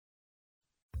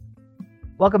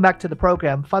Welcome back to the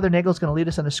program. Father Nagel is going to lead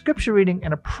us in a scripture reading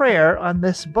and a prayer on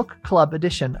this book club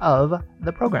edition of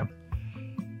the program.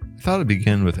 I thought I'd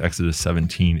begin with Exodus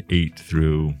 17:8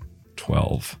 through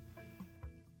 12.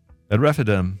 At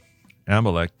Rephidim,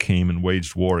 Amalek came and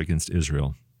waged war against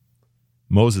Israel.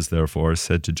 Moses, therefore,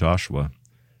 said to Joshua,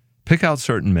 "Pick out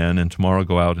certain men, and tomorrow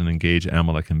go out and engage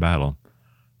Amalek in battle.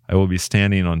 I will be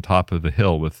standing on top of the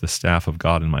hill with the staff of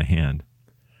God in my hand."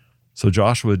 So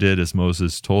Joshua did as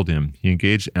Moses told him. He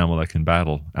engaged Amalek in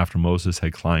battle after Moses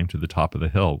had climbed to the top of the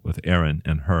hill with Aaron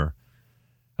and Hur.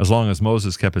 As long as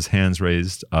Moses kept his hands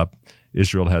raised up,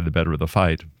 Israel had the better of the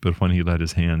fight, but when he let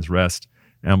his hands rest,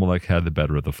 Amalek had the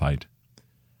better of the fight.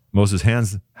 Moses'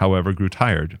 hands, however, grew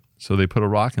tired, so they put a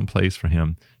rock in place for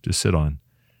him to sit on.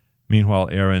 Meanwhile,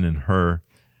 Aaron and Hur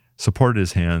supported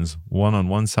his hands, one on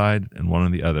one side and one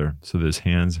on the other, so that his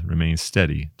hands remained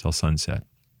steady till sunset.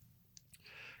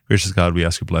 Gracious God, we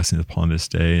ask your blessing upon this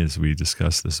day as we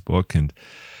discuss this book and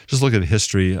just look at the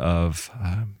history of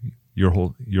your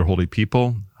holy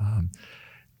people,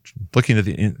 looking at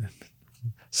the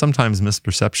sometimes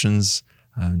misperceptions,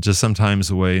 just sometimes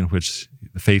the way in which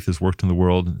the faith has worked in the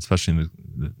world, especially in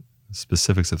the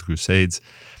specifics of the Crusades.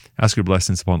 Ask your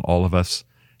blessings upon all of us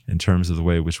in terms of the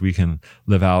way in which we can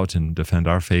live out and defend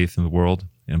our faith in the world,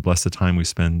 and bless the time we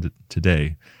spend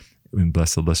today, and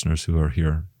bless the listeners who are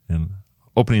here and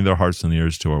opening their hearts and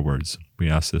ears to our words. We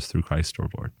ask this through Christ our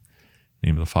Lord. In the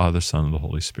name of the Father, Son, and the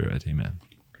Holy Spirit. Amen.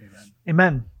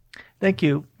 Amen. Thank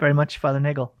you very much, Father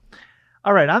Nagel.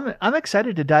 All right, I'm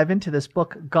excited to dive into this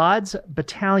book, God's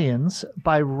Battalions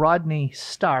by Rodney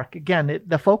Stark. Again,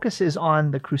 the focus is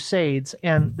on the Crusades,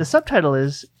 and the subtitle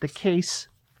is The Case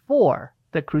for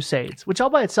the Crusades, which all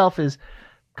by itself is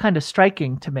kind of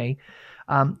striking to me.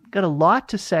 Got a lot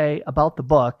to say about the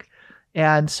book.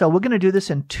 And so we're going to do this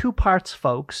in two parts,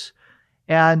 folks.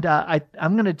 And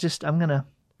I'm going to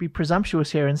be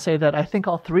presumptuous here and say that I think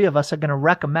all three of us are going to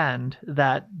recommend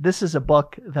that this is a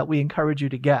book that we encourage you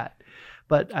to get.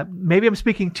 But maybe I'm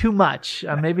speaking too much.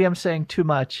 Maybe I'm saying too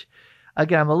much.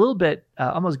 Again, I'm a little bit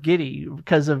almost giddy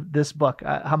because of this book,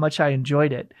 how much I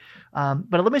enjoyed it.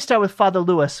 But let me start with Father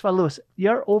Lewis. Father Lewis,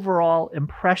 your overall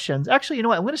impressions. Actually, you know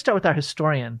what? I'm going to start with our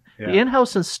historian, the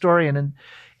in-house historian,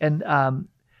 and I'm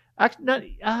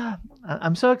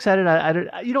so excited.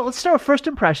 Let's start with first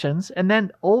impressions, and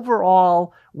then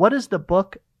overall, what is the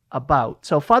book about?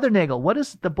 So, Father Nagel, what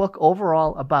is the book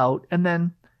overall about? And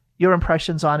then your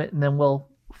impressions on it, and then we'll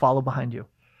follow behind you.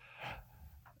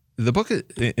 The book,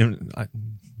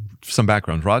 some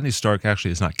background. Rodney Stark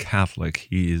actually is not Catholic.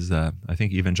 He is, I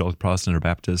think, evangelical Protestant or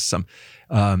Baptist.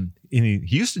 He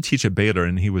used to teach at Baylor,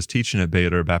 and he was teaching at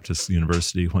Baylor Baptist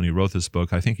University when he wrote this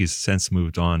book. I think he's since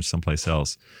moved on someplace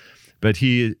else. But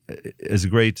he is a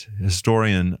great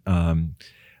historian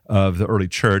of the early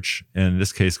church, and in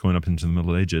this case, going up into the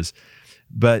Middle Ages.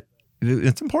 But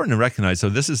it's important to recognize, so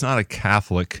this is not a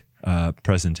Catholic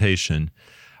presentation.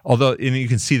 Although, and you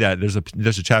can see that there's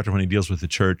a chapter when he deals with the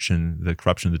church and the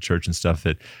corruption of the church and stuff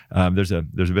that there's a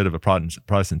bit of a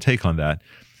Protestant take on that.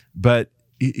 But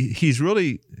he's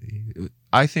really,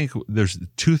 I think there's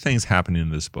two things happening in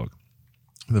this book.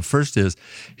 The first is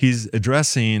he's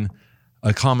addressing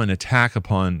a common attack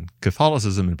upon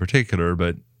Catholicism in particular,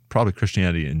 but probably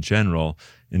Christianity in general,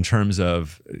 in terms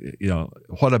of,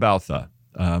 what about the,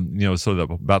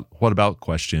 about what about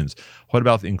questions? What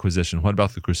about the Inquisition? What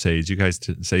about the Crusades? You guys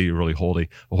say you're really holy.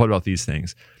 Well, what about these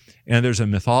things? And there's a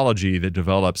mythology that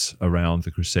develops around the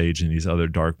Crusades and these other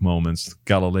dark moments.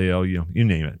 Galileo, you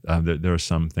name it. There are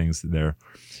some things there.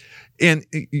 And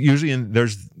usually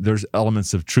there's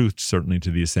elements of truth, certainly, to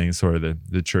these things, or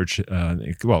the church,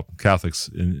 Catholics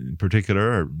in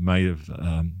particular, might have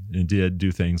and did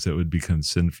do things that would become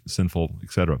sinful,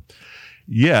 etc.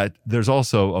 Yet there's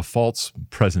also a false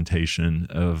presentation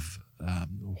of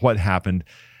what happened.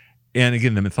 And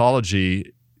again, the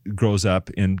mythology grows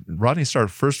up, and Rodney Stark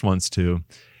first wants to,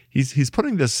 he's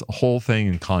putting this whole thing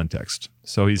in context.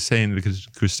 So he's saying the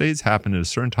Crusades happened at a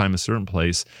certain time, a certain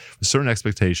place, with certain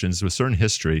expectations, with certain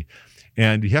history,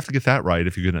 and you have to get that right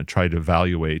if you're going to try to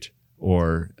evaluate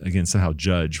or, again, somehow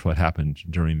judge what happened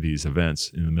during these events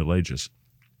in the Middle Ages.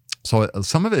 So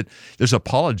some of it, there's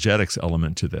apologetics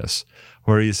element to this,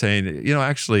 where he's saying,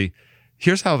 actually,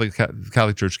 here's how the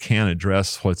Catholic Church can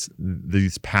address what's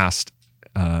these past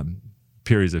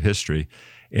periods of history.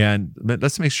 And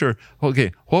let's make sure,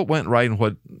 okay, what went right and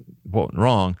what went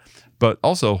wrong, but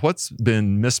also what's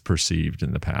been misperceived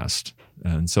in the past.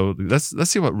 And so let's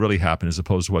see what really happened as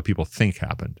opposed to what people think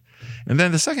happened. And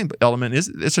then the second element is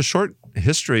it's a short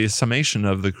history, a summation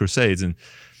of the Crusades. And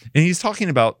And he's talking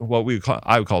about what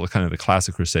I would call the kind of the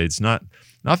classic crusades, not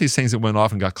these things that went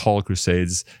off and got called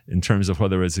crusades in terms of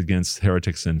whether it's against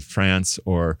heretics in France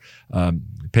or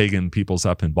pagan peoples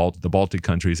up in the Baltic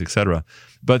countries, etc.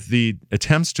 But the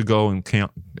attempts to go and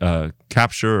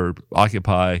capture or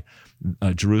occupy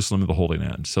Jerusalem and the Holy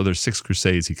Land. So there's 6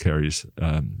 crusades he carries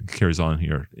on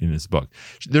here in his book.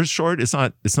 They're short. It's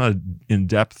not an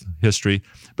in-depth history,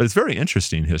 but it's very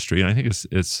interesting history, and I think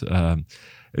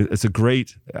it's a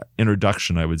great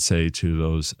introduction, I would say, to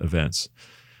those events.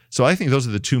 So I think those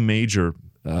are the 2 major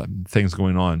things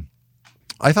going on.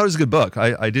 I thought it was a good book.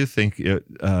 I do think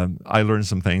I learned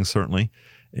some things, certainly,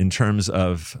 in terms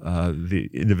of the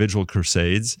individual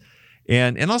crusades,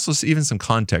 and also even some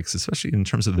context, especially in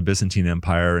terms of the Byzantine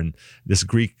Empire and this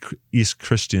Greek East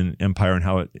Christian Empire and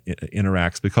how it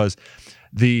interacts, because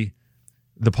the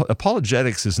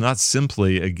apologetics is not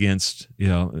simply against,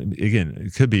 again,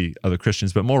 it could be other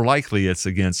Christians, but more likely it's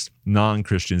against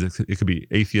non-Christians. It could be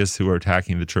atheists who are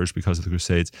attacking the church because of the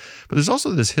Crusades. But there's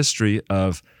also this history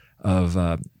of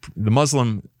the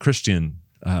Muslim-Christian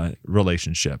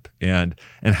relationship and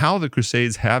how the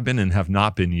Crusades have been and have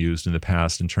not been used in the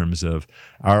past in terms of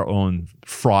our own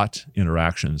fraught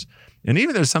interactions. And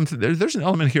even there's an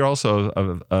element here also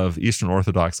of Eastern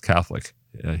Orthodox Catholic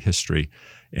history.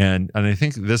 And I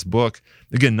think this book,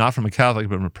 again, not from a Catholic,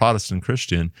 but from a Protestant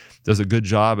Christian, does a good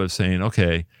job of saying,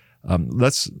 okay,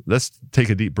 let's take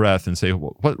a deep breath and say,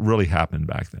 what really happened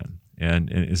back then?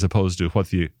 And as opposed to what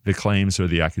the claims or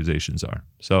the accusations are.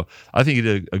 So I think he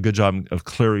did a good job of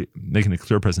making a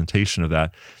clear presentation of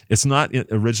that. It's not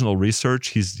original research.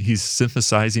 He's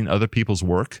synthesizing other people's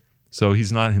work. So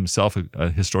he's not himself a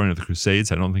historian of the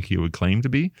Crusades. I don't think he would claim to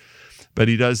be. But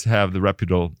he does have the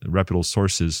reputable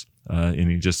sources, and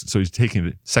he's taking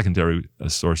the secondary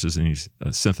sources and he's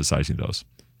synthesizing those.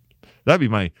 That'd be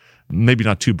my maybe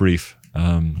not too brief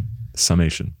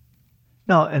summation.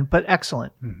 No, but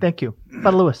excellent. Thank you,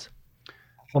 Father Lewis.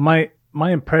 Well,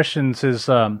 my impressions is,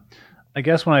 I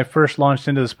guess when I first launched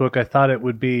into this book, I thought it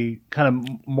would be kind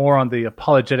of more on the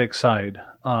apologetic side.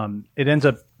 It ends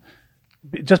up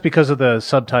just because of the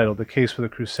subtitle, "The Case for the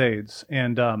Crusades,"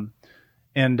 and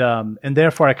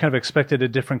therefore I kind of expected a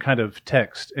different kind of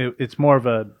text. It's more of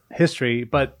a history,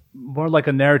 but more like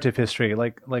a narrative history,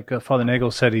 like Father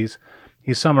Nagel said.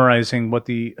 He's summarizing what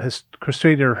the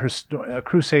crusade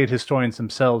historians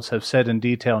themselves have said in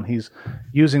detail, and he's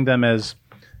using them as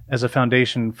a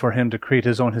foundation for him to create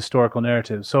his own historical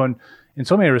narrative. So in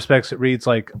so many respects, it reads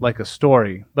like a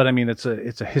story, but I mean it's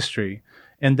a history,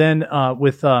 and then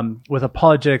with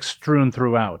apologetics strewn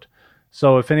throughout.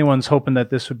 So if anyone's hoping that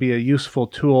this would be a useful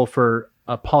tool for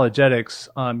apologetics,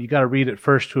 you got to read it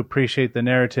first to appreciate the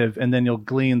narrative, and then you'll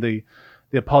glean the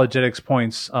apologetics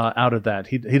points out of that.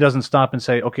 He doesn't stop and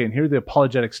say, okay, and here are the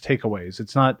apologetics takeaways.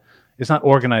 It's not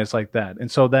organized like that. And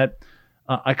so that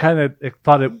I kind of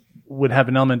thought it would have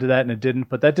an element to that, and it didn't.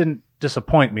 But that didn't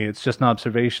disappoint me. It's just an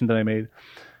observation that I made.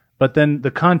 But then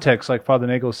the context, like Father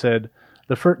Nagel said,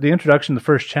 the introduction, the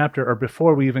first chapter, are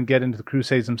before we even get into the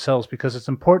Crusades themselves, because it's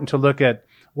important to look at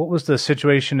what was the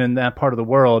situation in that part of the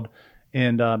world,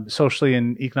 and socially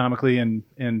and economically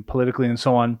and politically and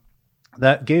so on,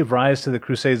 that gave rise to the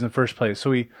Crusades in the first place.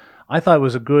 So I thought it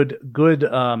was a good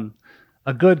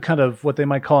kind of what they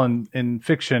might call in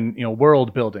fiction,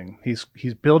 world building. He's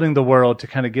building the world to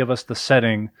kind of give us the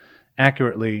setting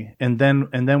accurately, and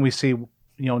then we see,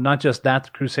 not just that the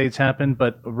Crusades happened,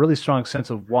 but a really strong sense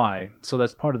of why. So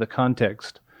that's part of the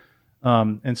context,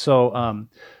 and so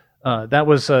that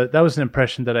was an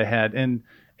impression that I had, and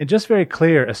just very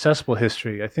clear, accessible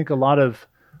history. I think a lot of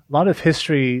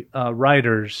history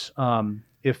writers,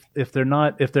 if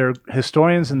they're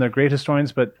historians and they're great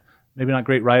historians, but maybe not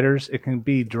great writers, it can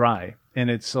be dry, and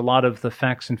it's a lot of the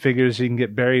facts and figures you can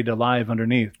get buried alive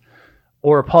underneath.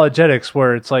 Or apologetics,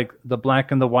 where it's like the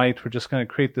black and the white. We're just going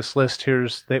to create this list.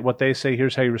 Here's what they say.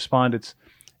 Here's how you respond.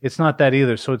 It's not that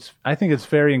either. So I think it's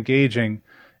very engaging,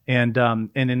 and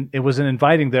it was an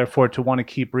inviting, therefore, to want to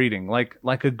keep reading,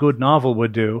 like a good novel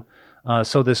would do.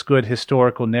 So this good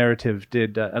historical narrative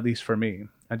did, at least for me.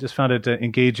 I just found it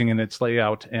engaging in its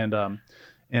layout and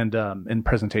in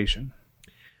presentation.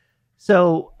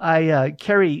 So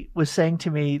Carrie was saying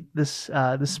to me this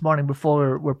morning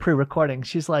before we're pre-recording.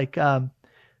 She's like,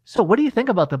 "So what do you think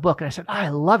about the book?" And I said, "I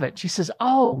love it." She says,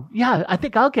 "Oh yeah, I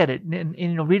think I'll get it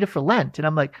and read it for Lent." And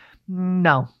I'm like,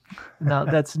 "No,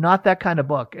 that's not that kind of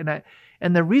book."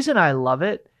 And the reason I love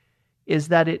it is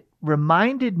that it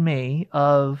reminded me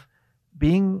of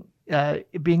being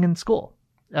in school,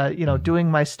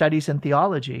 doing my studies in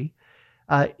theology.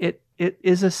 It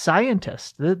is a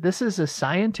scientist. This is a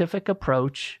scientific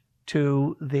approach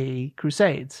to the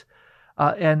Crusades.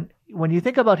 And when you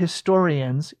think about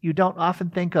historians, you don't often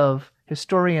think of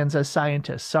historians as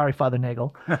scientists. Sorry, Father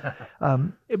Nagel.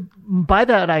 By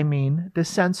that I mean the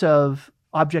sense of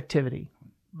objectivity.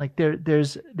 Like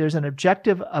there's an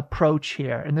objective approach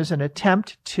here, and there's an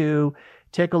attempt to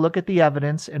take a look at the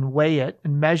evidence and weigh it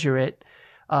and measure it.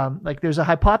 Like there's a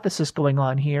hypothesis going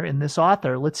on here in this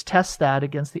author. Let's test that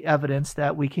against the evidence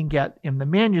that we can get in the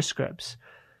manuscripts.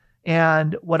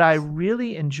 And what I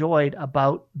really enjoyed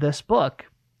about this book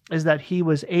is that he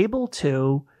was able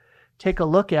to take a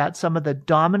look at some of the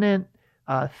dominant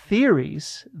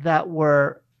theories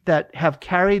that have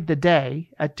carried the day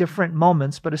at different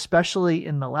moments, but especially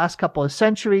in the last couple of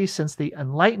centuries since the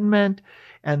Enlightenment,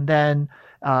 and then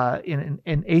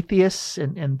in atheists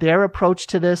and their approach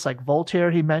to this, like Voltaire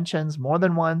he mentions more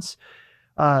than once,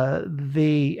 and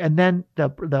then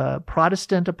the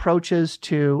Protestant approaches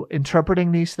to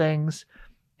interpreting these things,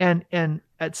 and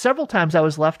at several times I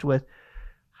was left with,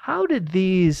 how did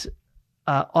these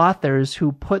authors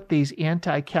who put these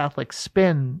anti-Catholic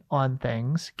spin on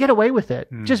things get away with it?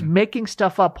 Just making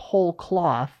stuff up whole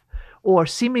cloth, or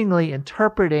seemingly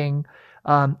interpreting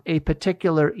a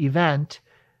particular event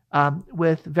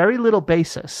with very little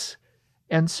basis.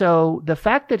 And so the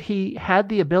fact that he had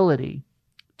the ability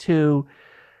to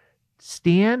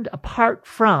stand apart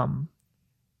from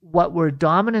what were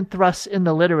dominant thrusts in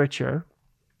the literature,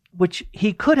 which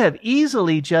he could have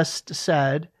easily just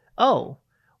said, oh,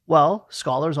 well,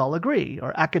 scholars all agree,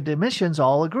 or academicians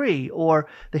all agree, or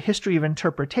the history of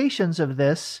interpretations of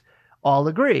this all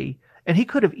agree. And he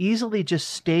could have easily just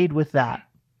stayed with that.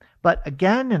 But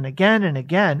again and again and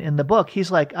again in the book,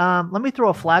 he's like, let me throw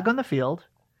a flag on the field.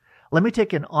 Let me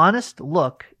take an honest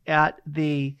look at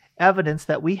the evidence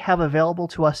that we have available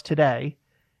to us today.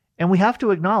 And we have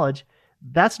to acknowledge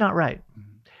that's not right.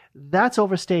 That's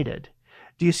overstated.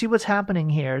 Do you see what's happening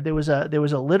here? There was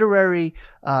a literary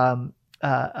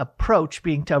approach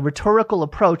a rhetorical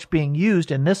approach being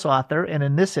used in this author and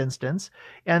in this instance.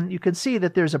 And you can see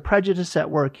that there's a prejudice at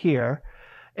work here.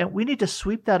 And we need to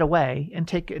sweep that away and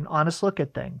take an honest look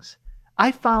at things.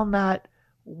 I found that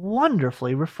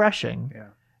wonderfully refreshing. Yeah.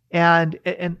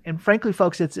 And frankly,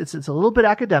 folks, it's a little bit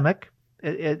academic.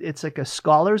 It's like a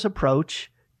scholar's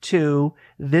approach to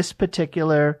this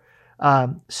particular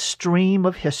stream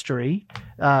of history,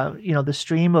 the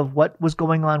stream of what was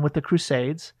going on with the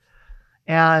Crusades.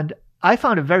 And I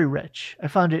found it very rich. I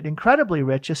found it incredibly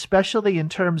rich, especially in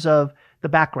terms of the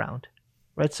background,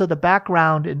 right? So the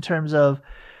background in terms of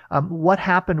what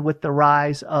happened with the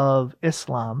rise of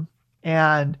Islam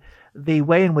and the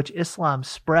way in which Islam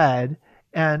spread,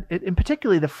 and in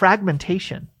particularly the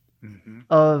fragmentation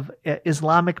of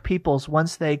Islamic peoples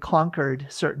once they conquered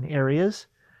certain areas.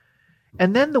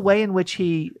 And then the way in which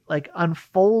he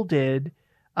unfolded,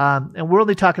 and we're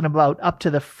only talking about up to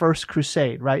the First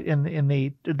Crusade, right? In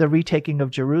the retaking of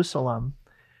Jerusalem,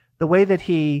 the way that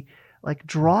he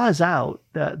draws out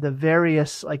the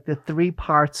various the three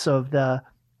parts of the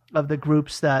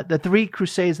groups, that the three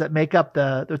crusades that make up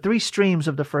the three streams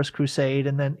of the First Crusade,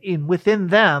 and then within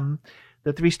them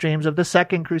the three streams of the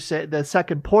Second Crusade, the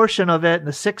second portion of it, and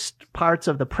the six parts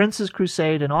of the Prince's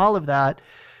Crusade, and all of that.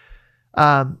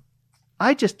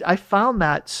 I found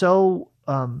that so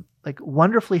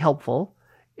wonderfully helpful,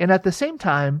 and at the same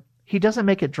time, he doesn't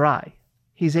make it dry.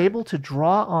 He's able to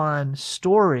draw on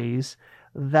stories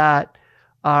that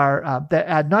are that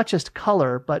add not just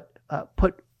color, but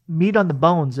put meat on the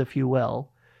bones, if you will,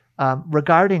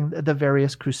 regarding the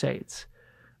various crusades.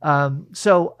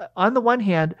 So on the one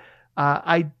hand,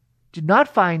 I did not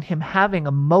find him having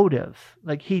a motive.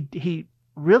 He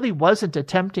really wasn't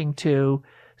attempting to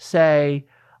say,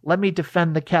 let me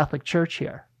defend the Catholic Church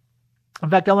here. In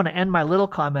fact, I want to end my little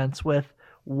comments with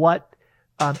what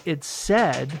it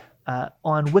said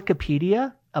on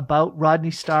Wikipedia about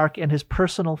Rodney Stark and his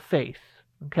personal faith.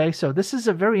 Okay, so this is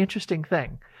a very interesting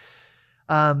thing.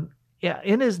 In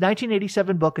his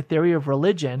 1987 book, A Theory of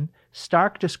Religion,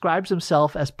 Stark describes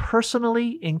himself as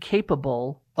personally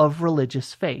incapable of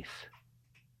religious faith.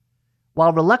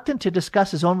 While reluctant to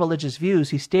discuss his own religious views,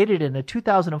 he stated in a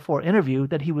 2004 interview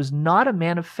that he was not a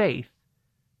man of faith,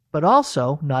 but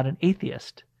also not an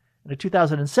atheist. In a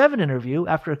 2007 interview,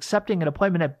 after accepting an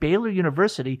appointment at Baylor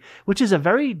University, which is a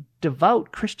very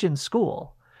devout Christian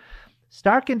school,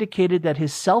 Stark indicated that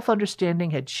his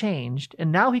self-understanding had changed,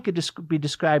 and now he could be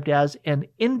described as an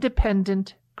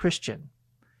independent Christian.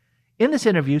 In this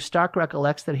interview, Stark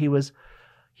recollects that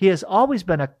he has always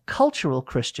been a cultural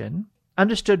Christian,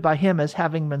 understood by him as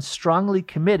having been strongly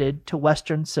committed to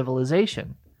Western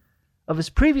civilization. Of his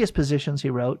previous positions, he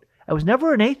wrote, I was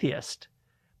never an atheist,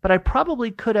 but I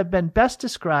probably could have been best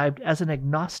described as an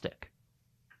agnostic.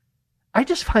 I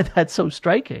just find that so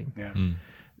striking. Yeah.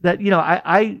 That,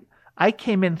 I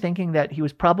came in thinking that he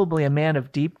was probably a man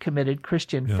of deep, committed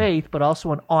Christian faith, but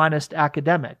also an honest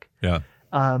academic. Yeah.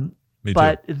 Me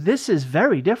But too. this is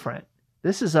very different.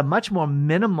 This is a much more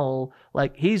minimal,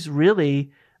 like he's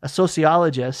really a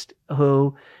sociologist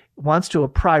who wants to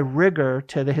apply rigor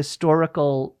to the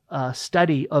historical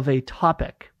study of a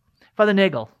topic. Father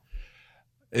Nagel.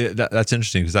 That's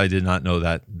interesting because I did not know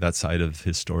that side of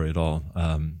his story at all.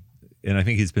 And I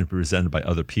think he's been presented by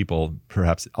other people,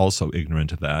 perhaps also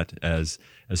ignorant of that, as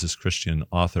this Christian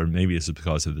author. Maybe it's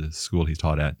because of the school he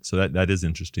taught at. So that is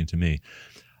interesting to me.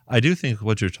 I do think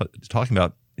what you're talking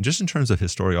about, just in terms of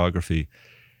historiography,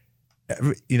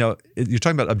 you're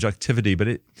talking about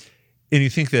objectivity, and you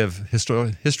think of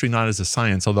history not as a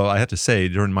science, although I have to say,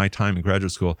 during my time in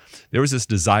graduate school, there was this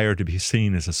desire to be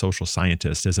seen as a social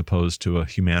scientist as opposed to a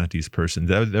humanities person.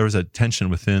 There was a tension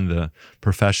within the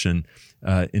profession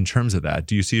in terms of that.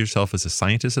 Do you see yourself as a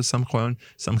scientist of some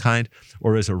kind,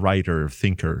 or as a writer,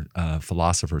 thinker,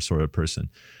 philosopher sort of person?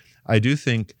 I do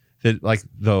think that,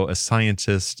 though a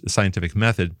scientific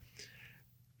method,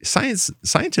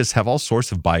 scientists have all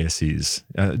sorts of biases.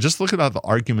 Just look at the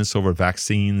arguments over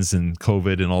vaccines and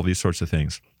COVID and all these sorts of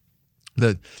things.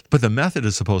 But the method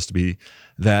is supposed to be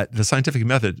that the scientific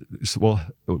method will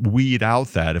weed out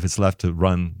that if it's left to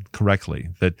run correctly,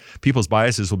 that people's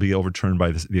biases will be overturned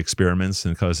by the experiments,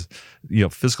 and because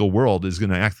physical world is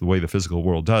going to act the way the physical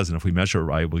world does, and if we measure it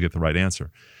right, we'll get the right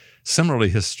answer. Similarly,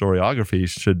 historiography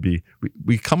should be,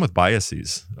 we come with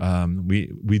biases. We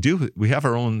have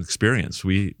our own experience.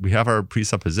 We have our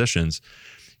presuppositions.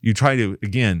 You try to,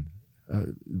 again,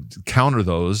 counter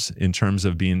those in terms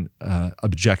of being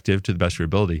objective to the best of your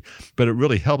ability. But it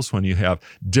really helps when you have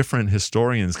different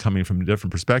historians coming from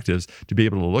different perspectives to be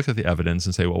able to look at the evidence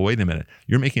and say, well, wait a minute,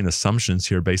 you're making assumptions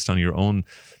here based on your own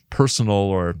personal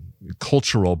or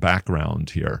cultural background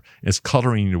here. It's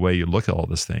coloring the way you look at all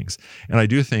these things. And I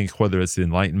do think whether it's the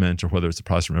Enlightenment or whether it's the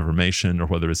Protestant Reformation or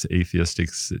whether it's the atheistic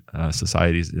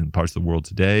societies in parts of the world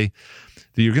today,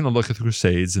 that you're going to look at the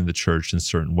Crusades and the church in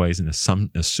certain ways and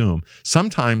assume,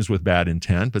 sometimes with bad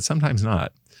intent, but sometimes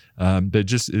not.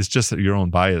 It's just your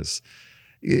own bias.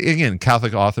 Again,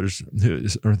 Catholic authors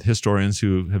or historians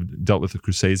who have dealt with the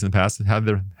Crusades in the past have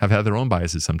had their own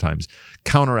biases sometimes,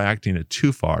 counteracting it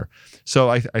too far. So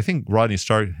I think Rodney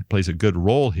Stark plays a good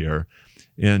role here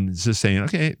in just saying,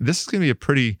 okay, this is going to be a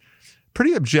pretty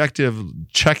objective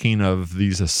checking of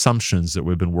these assumptions that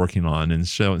we've been working on, and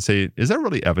say, is there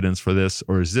really evidence for this,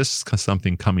 or is this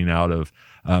something coming out of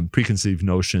preconceived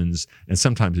notions and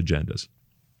sometimes agendas?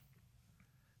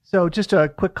 So just a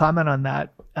quick comment on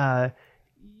that.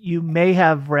 You may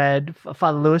have read,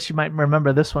 Father Lewis, you might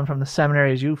remember this one from the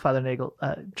seminary as you, Father Nagel,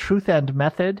 Truth and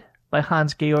Method by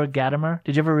Hans-Georg Gadamer.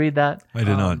 Did you ever read that? I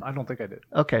did not. I don't think I did.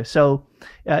 Okay, so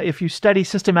if you study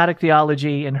systematic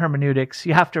theology and hermeneutics,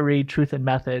 you have to read Truth and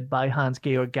Method by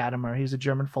Hans-Georg Gadamer. He's a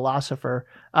German philosopher,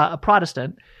 a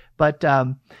Protestant, but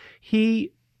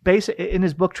he in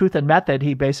his book Truth and Method,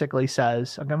 he basically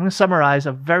says, I'm going to summarize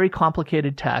a very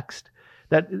complicated text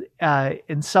that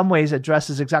in some ways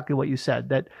addresses exactly what you said,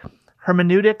 that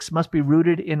hermeneutics must be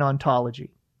rooted in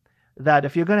ontology. That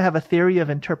if you're going to have a theory of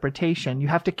interpretation, you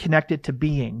have to connect it to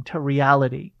being, to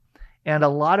reality. And a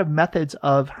lot of methods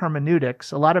of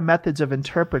hermeneutics, a lot of methods of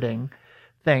interpreting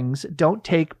things don't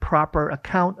take proper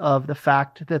account of the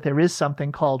fact that there is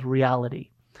something called reality.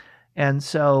 And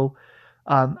so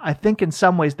I think in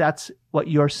some ways that's what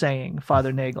you're saying,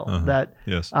 Father Nagel, that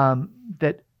yes.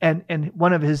 That and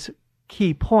one of his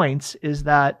key points is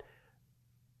that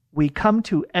we come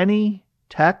to any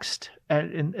text,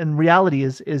 and reality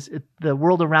is the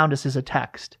world around us is a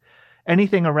text.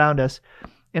 Anything around us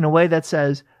in a way that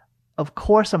says, of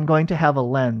course I'm going to have a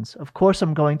lens. Of course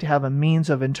I'm going to have a means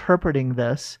of interpreting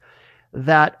this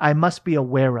that I must be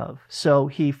aware of. So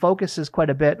he focuses quite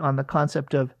a bit on the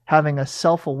concept of having a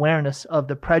self-awareness of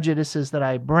the prejudices that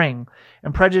I bring.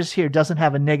 And prejudice here doesn't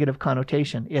have a negative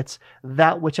connotation. It's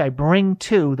that which I bring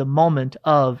to the moment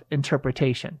of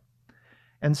interpretation.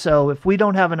 And so if we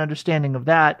don't have an understanding of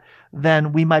that,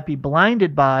 then we might be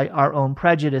blinded by our own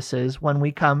prejudices when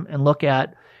we come and look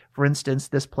at, for instance,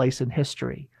 this place in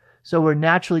history. So we're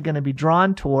naturally going to be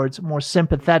drawn towards more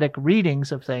sympathetic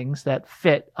readings of things that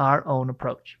fit our own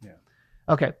approach. Yeah.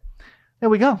 Okay,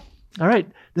 there we go. All right.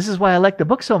 This is why I like the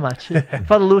book so much.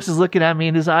 Father Lewis is looking at me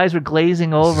and his eyes were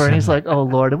glazing over and he's like, oh,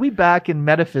 Lord, are we back in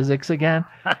metaphysics again?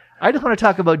 I just want to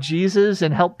talk about Jesus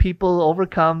and help people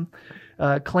overcome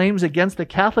claims against the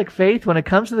Catholic faith when it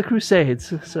comes to the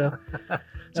Crusades.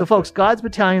 So folks, God's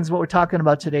Battalion is what we're talking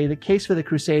about today, the case for the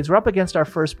Crusades. We're up against our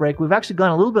first break. We've actually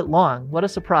gone a little bit long. What a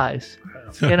surprise.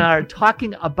 In our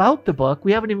talking about the book,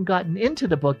 we haven't even gotten into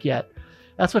the book yet.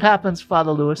 That's what happens,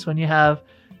 Father Lewis, when you have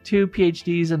two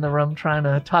PhDs in the room trying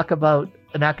to talk about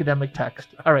an academic text.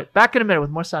 All right, back in a minute with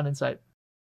more Sound Insight.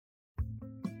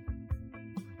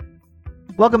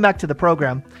 Welcome back to the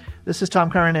program. This is Tom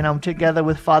Curran, and I'm together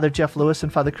with Father Jeff Lewis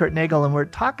and Father Kurt Nagel, and we're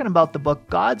talking about the book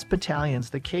God's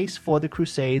Battalions, The Case for the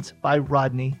Crusades by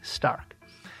Rodney Stark.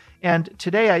 And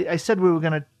today I said we're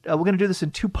going to do this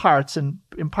in two parts, and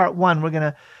in part one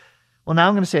now I'm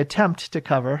going to say attempt to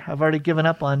cover. I've already given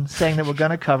up on saying that we're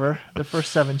going to cover the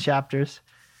first 7 chapters.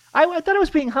 I thought I was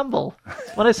being humble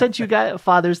when I sent you guys,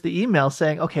 fathers, the email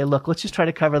saying, okay, look, let's just try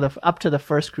to cover up to the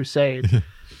First Crusade.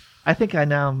 I think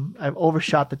I've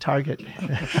overshot the target.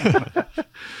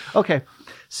 Okay,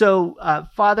 so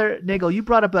Father Nagel, you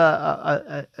brought up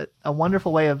a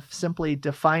wonderful way of simply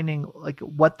defining like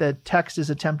what the text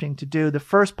is attempting to do. The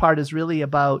first part is really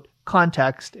about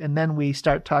context, and then we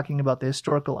start talking about the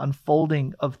historical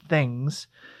unfolding of things.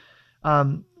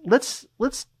 Let's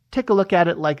take a look at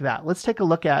it like that. Let's take a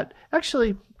look at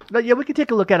we can take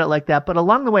a look at it like that. But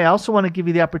along the way, I also want to give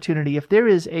you the opportunity, if there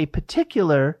is a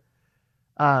particular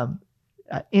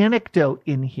anecdote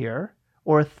in here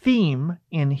or a theme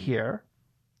in here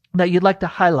that you'd like to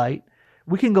highlight,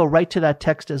 we can go right to that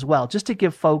text as well, just to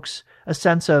give folks a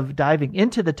sense of diving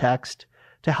into the text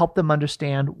to help them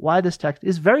understand why this text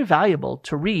is very valuable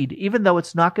to read, even though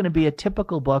it's not going to be a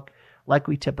typical book like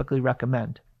we typically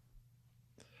recommend.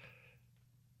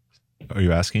 Are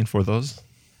you asking for those?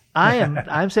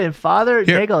 I'm saying, Father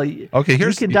Nagel, you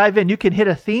can dive in. You can hit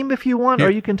a theme if you want, or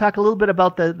you can talk a little bit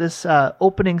about this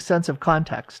opening sense of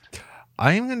context.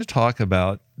 I am going to talk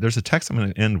about, there's a text I'm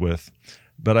going to end with,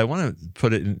 but I want to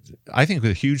put it in, I think,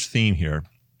 with a huge theme here.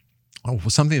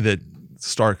 Something that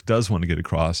Stark does want to get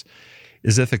across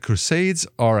is that the Crusades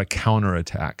are a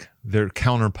counterattack. They're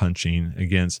counterpunching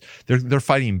against, they're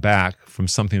fighting back from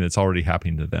something that's already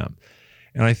happening to them.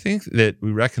 And I think that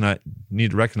we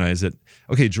need to recognize that,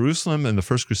 okay, Jerusalem in the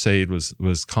First Crusade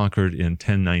was conquered in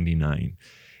 1099.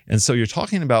 And so you're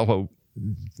talking about what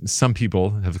some people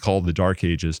have called the Dark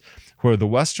Ages, where the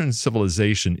Western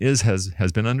civilization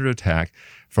has been under attack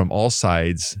from all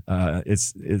sides.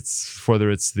 It's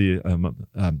whether it's the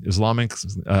Islamic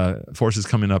forces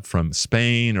coming up from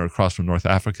Spain or across from North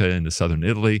Africa into southern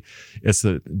Italy. It's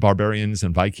the barbarians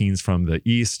and Vikings from the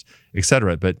east,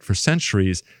 etc. But for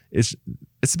centuries,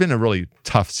 it's been a really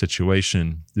tough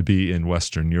situation to be in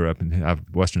Western Europe and have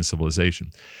Western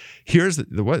civilization. Here's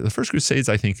the First Crusades,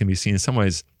 I think, can be seen in some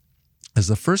ways as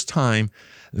the first time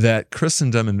that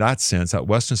Christendom, in that sense, that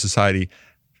Western society,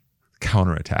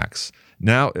 counterattacks.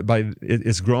 Now,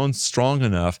 it's grown strong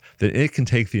enough that it can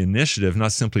take the initiative,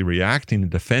 not simply reacting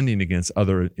and defending against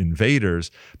other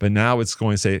invaders, but now it's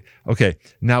going to say, okay,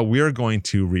 now we're going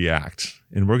to react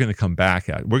and we're going to come back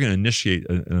we're going to initiate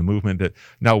a movement that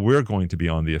now we're going to be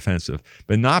on the offensive,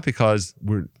 but not because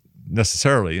we're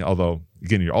necessarily, although,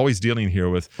 again, you're always dealing here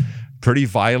with pretty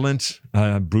violent,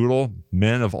 brutal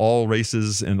men of all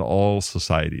races and all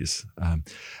societies.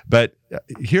 But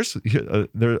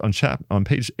there on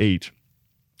page 8,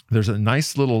 there's a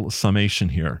nice little summation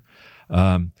here.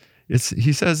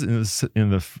 He says in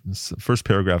the first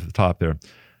paragraph at the top there,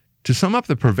 to sum up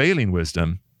the prevailing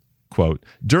wisdom, quote,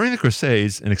 during the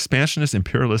Crusades, an expansionist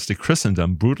imperialistic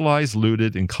Christendom brutalized,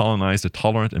 looted, and colonized a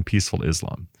tolerant and peaceful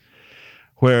Islam.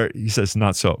 Where he says,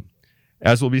 not so.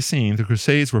 As will be seen, the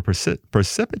Crusades were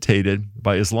precipitated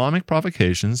by Islamic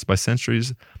provocations, by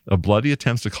centuries of bloody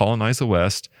attempts to colonize the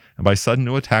West, and by sudden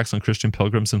new attacks on Christian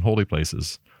pilgrims and holy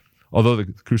places. Although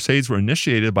the Crusades were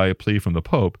initiated by a plea from the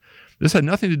Pope, this had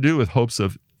nothing to do with hopes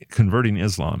of converting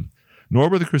Islam. Nor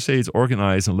were the Crusades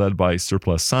organized and led by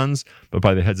surplus sons, but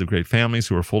by the heads of great families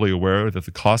who were fully aware that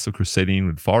the cost of crusading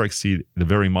would far exceed the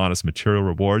very modest material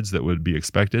rewards that would be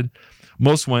expected.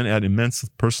 Most went at immense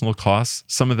personal costs,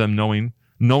 some of them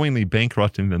knowingly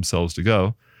bankrupting themselves to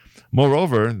go.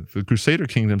 Moreover, the Crusader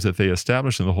kingdoms that they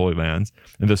established in the Holy Lands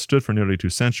and that stood for nearly 2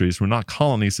 centuries were not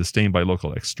colonies sustained by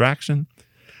local extraction.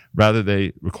 Rather,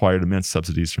 they required immense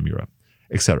subsidies from Europe,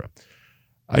 etc.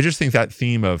 I just think that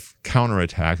theme of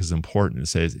counterattack is important. It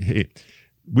says, hey,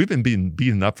 we've been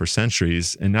beaten up for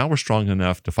centuries, and now we're strong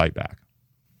enough to fight back.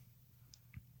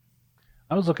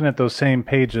 I was looking at those same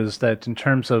pages that in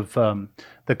terms of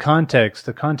the context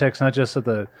not just of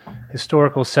the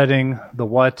historical setting, the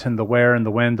what and the where and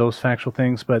the when, those factual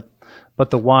things, but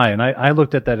the why. And I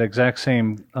looked at that exact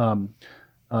same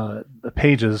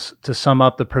pages to sum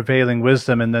up the prevailing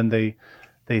wisdom, and then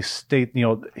they state,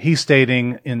 he's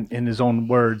stating in his own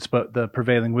words, but the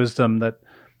prevailing wisdom that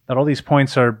all these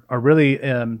points are really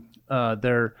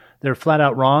they're flat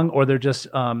out wrong, or they're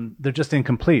just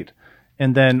incomplete,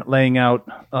 and then laying out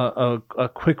a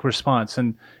quick response,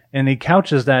 and he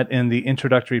couches that in the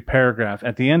introductory paragraph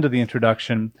at the end of the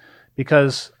introduction,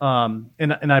 because and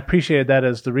I appreciated that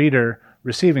as the reader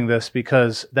receiving this,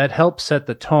 because that helps set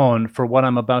the tone for what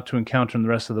I'm about to encounter in the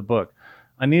rest of the book.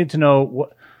 I needed to know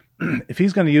what, if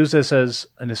he's going to use this as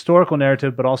an historical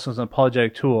narrative, but also as an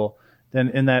apologetic tool, then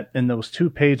in those 2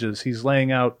 pages, he's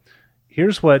laying out,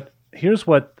 here's what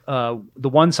the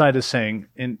one side is saying,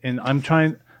 and I'm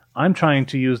trying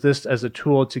to use this as a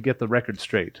tool to get the record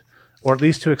straight, or at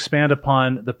least to expand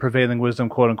upon the prevailing wisdom,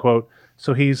 quote unquote.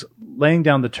 So he's laying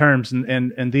down the terms,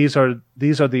 and these are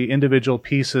the individual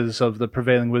pieces of the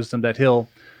prevailing wisdom that he'll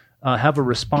have a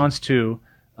response to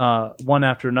one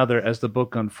after another as the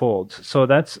book unfolds. So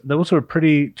those are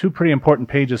two pretty important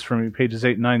pages for me, pages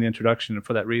 8 and 9, the introduction, and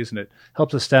for that reason it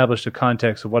helps establish the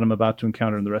context of what I'm about to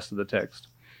encounter in the rest of the text.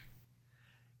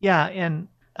 Yeah, and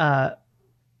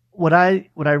what I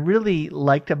really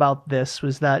liked about this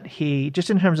was that he, just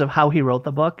in terms of how he wrote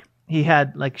the book, he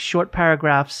had like short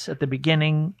paragraphs at the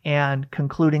beginning and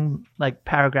concluding like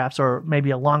paragraphs, or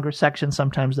maybe a longer section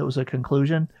sometimes that was a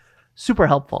conclusion. Super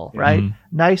helpful, right?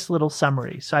 Mm-hmm. Nice little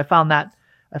summary. So I found that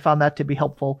to be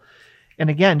helpful. And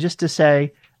again, just to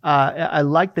say, I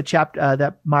like the chapter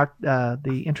that marked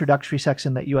the introductory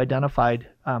section that you identified,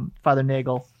 Father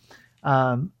Nagel.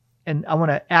 And I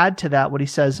want to add to that what he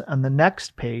says on the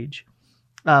next page,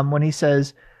 when he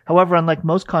says, however, unlike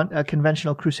most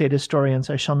conventional crusade historians,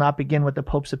 I shall not begin with the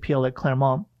Pope's appeal at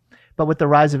Clermont, but with the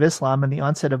rise of Islam and the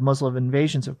onset of Muslim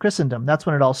invasions of Christendom. That's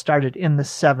when it all started, in the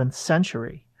 7th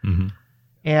century. Mm-hmm.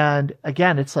 And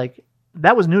again, it's like,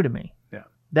 that was new to me. Yeah.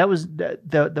 That was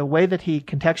the way that he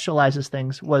contextualizes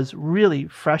things was really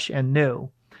fresh and new.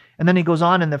 And then he goes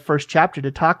on in the first chapter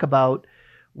to talk about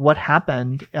what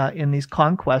happened in these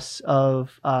conquests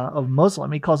of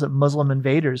Muslim. He calls it Muslim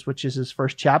invaders, which is his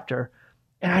first chapter.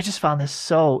 And I just found this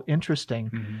so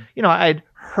interesting. Mm-hmm. I'd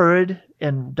heard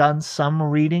and done some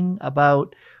reading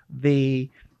about the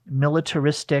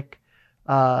militaristic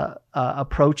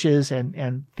approaches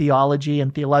and theology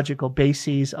and theological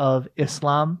bases of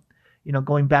Islam,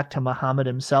 going back to Muhammad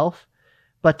himself.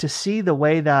 But to see the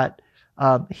way that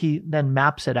he then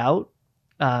maps it out,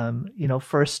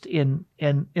 first in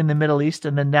the Middle East,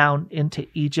 and then down into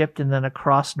Egypt, and then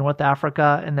across North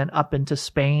Africa, and then up into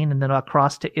Spain, and then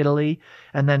across to Italy.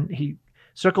 And then he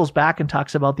circles back and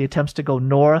talks about the attempts to go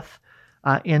north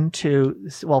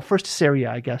first Syria,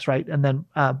 I guess, right? And then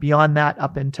beyond that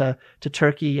up into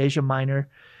Turkey, Asia Minor.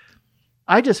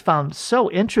 I just found so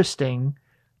interesting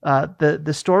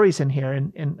the stories in here.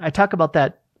 And I talk about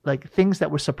that, like things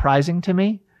that were surprising to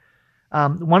me.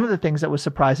 One of the things that was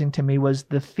surprising to me was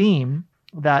the theme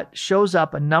that shows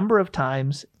up a number of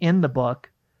times in the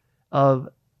book of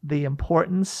the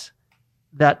importance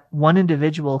that one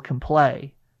individual can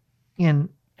play in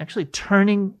actually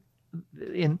turning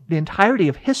in the entirety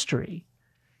of history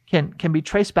can be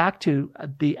traced back to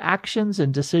the actions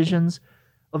and decisions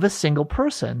of a single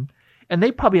person. And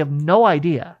they probably have no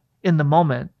idea in the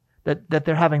moment that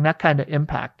they're having that kind of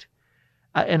impact.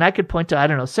 And I could point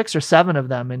to, 6 or 7 of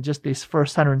them in just these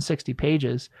first 160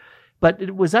 pages.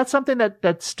 But was that something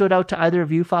that stood out to either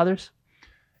of you, fathers?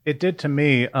 It did to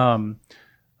me.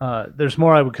 There's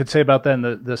more I could say about that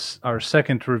in our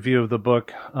second review of the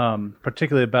book,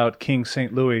 particularly about King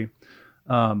St. Louis.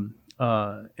 But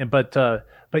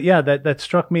yeah, that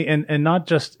struck me, and not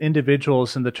just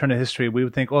individuals in the turn of history. We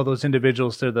would think, those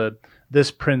individuals, they're this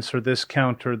prince or this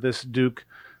count or this duke.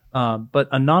 But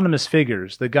anonymous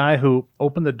figures, the guy who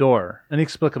opened the door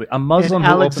inexplicably, a Muslim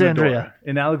who opened the door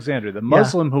in Alexandria, the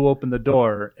Muslim who opened the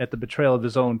door at the betrayal of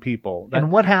his own people.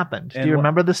 And what happened? Do you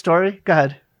remember the story? Go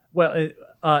ahead. Well,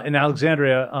 in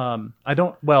Alexandria,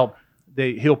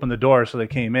 he opened the door, so they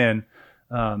came in.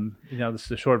 This is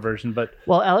the short version, but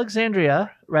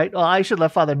Alexandria, right? Well, I should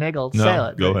let Father Nagel say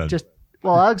it. Go ahead.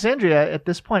 Alexandria at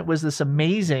this point was this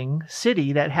amazing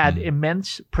city that had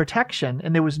immense protection,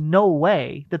 and there was no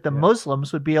way that the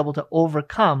Muslims would be able to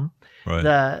overcome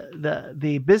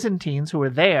the Byzantines who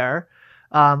were there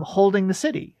holding the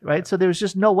city, right? So there was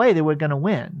just no way they were going to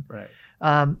win. Right.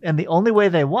 And the only way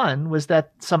they won was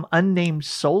that some unnamed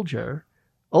soldier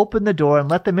opened the door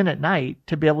and let them in at night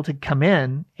to be able to come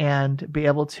in and be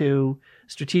able to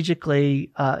strategically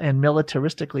and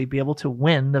militaristically be able to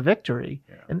win the victory.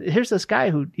 Yeah. And here's this guy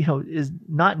who, is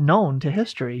not known to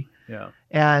history. Yeah.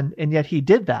 And yet he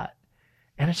did that.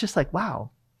 And it's just like,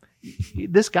 wow,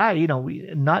 this guy,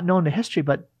 not known to history,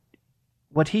 but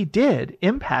what he did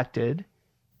impacted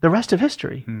the rest of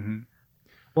history.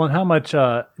 Well, and how much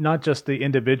not just the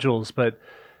individuals, but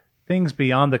things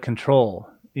beyond the control,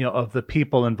 of the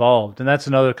people involved. And that's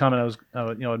another comment I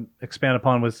was, expand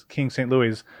upon with King St.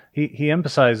 Louis. He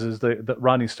emphasizes the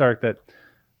Rodney Stark that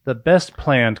the best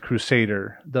planned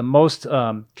crusader, the most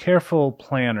careful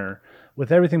planner,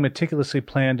 with everything meticulously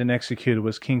planned and executed,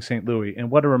 was King St. Louis. And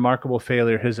what a remarkable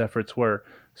failure his efforts were.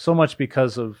 So much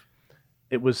because of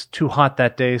it was too hot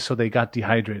that day, so they got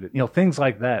dehydrated. Things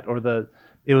like that. Or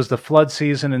it was the flood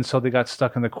season, and so they got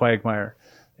stuck in the quagmire.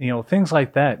 Things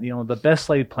like that. The best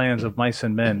laid plans of mice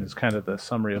and men is kind of the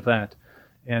summary of that,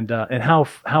 and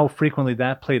how frequently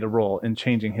that played a role in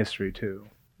changing history too.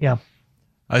 Yeah,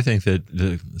 I think that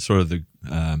the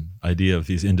idea of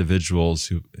these individuals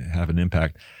who have an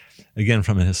impact, again,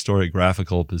 from a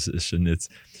historiographical position, it's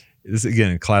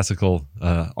again a classical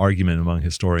argument among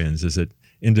historians: is it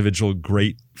individual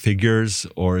great figures,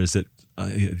 or is it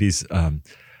these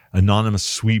anonymous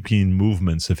sweeping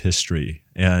movements of history?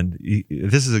 And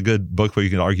this is a good book where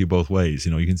you can argue both ways.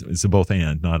 It's a both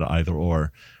and, not either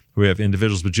or. We have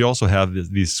individuals, but you also have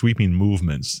these sweeping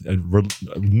movements.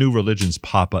 New religions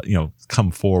pop up,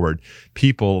 come forward.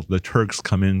 People, the Turks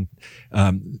come in,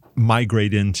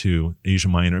 migrate into Asia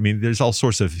Minor. I mean, there's all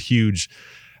sorts of huge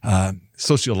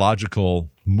sociological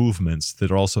movements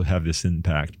that also have this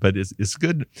impact. But it's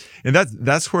good, and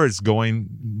that's where it's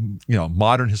going.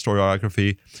 Modern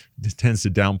historiography tends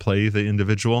to downplay the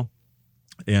individual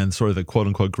and sort of the quote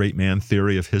unquote great man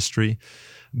theory of history.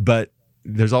 But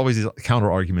there's always these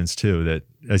counter arguments too, that,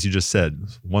 as you just said,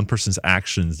 one person's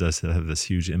actions does have this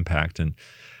huge impact. And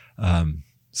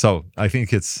so I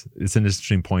think it's an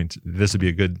interesting point. This would be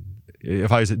a good,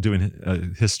 if I was doing a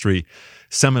history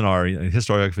seminar, a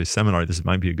historiography seminar, this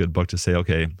might be a good book to say,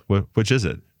 okay, which is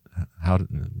it? How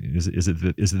is it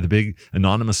the big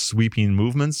anonymous sweeping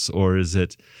movements, or is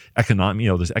it economic?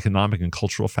 There's economic and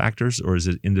cultural factors, or is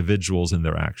it individuals and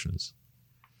their actions?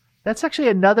 That's actually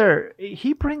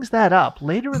he brings that up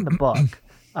later in the book,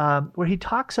 where he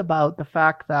talks about the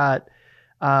fact that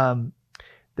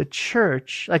the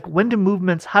church, like how do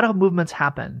movements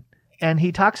happen? And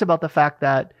he talks about the fact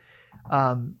that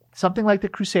something like the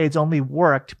Crusades only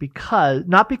worked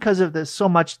not because of so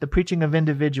much the preaching of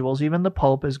individuals, even the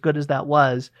Pope, as good as that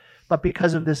was, but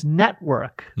because of this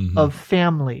network of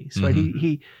families,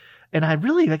 right? And I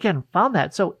really, again, found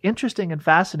that so interesting and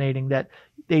fascinating that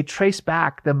they trace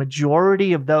back the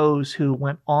majority of those who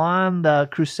went on the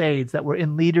Crusades that were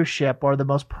in leadership or the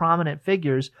most prominent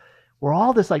figures were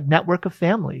all this like network of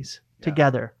families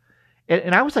together.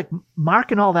 And I was like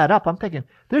marking all that up. I'm thinking,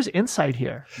 there's insight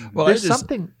here. Well, there's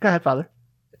something. Go ahead, Father.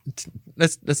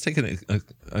 Let's take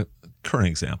a current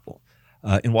example.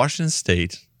 In Washington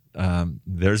State,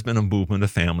 there's been a movement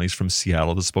of families from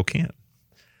Seattle to Spokane.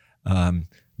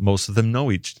 Most of them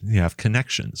they have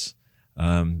connections.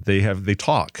 They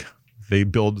talk. They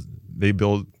build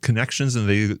connections, and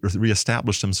they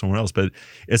reestablish them somewhere else. But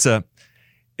it's a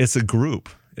group.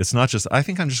 It's not just, I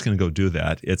think I'm just going to go do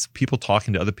that. It's people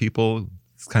talking to other people.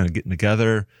 It's kind of getting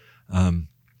together.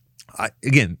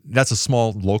 Again, that's a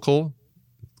small local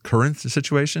current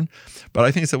situation, but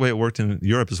I think it's the way it worked in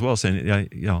Europe as well, saying,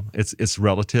 it's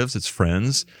relatives, it's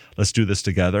friends. Let's do this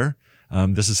together.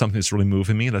 This is something that's really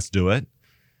moving me. Let's do it.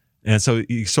 And so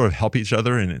you sort of help each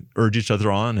other and urge each other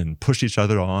on and push each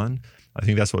other on. I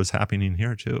think that's what's happening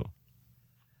here too.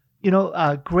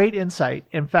 Great insight.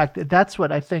 In fact, that's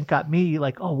what I think got me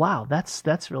like, oh, wow,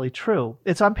 that's really true.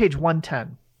 It's on page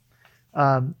 110.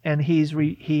 And he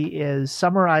is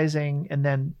summarizing and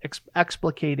then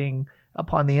explicating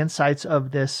upon the insights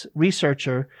of this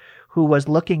researcher who was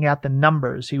looking at the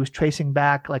numbers. He was tracing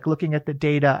back, like looking at the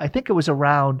data. I think it was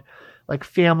around like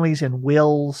families and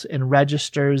wills and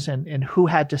registers and who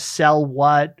had to sell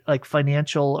what, like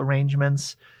financial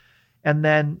arrangements.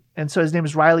 And so his name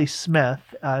is Riley Smith,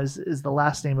 is the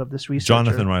last name of this researcher.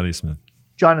 Jonathan Riley Smith.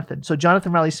 So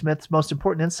Jonathan Riley Smith's most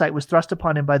important insight was thrust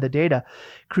upon him by the data.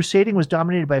 Crusading was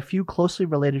dominated by a few closely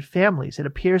related families. It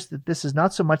appears that this is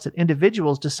not so much that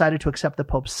individuals decided to accept the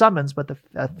Pope's summons, but the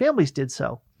families did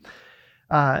so.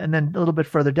 And then a little bit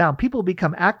further down, people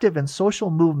become active in social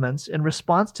movements in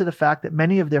response to the fact that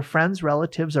many of their friends,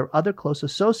 relatives, or other close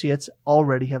associates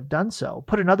already have done so.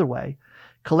 Put another way,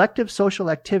 collective social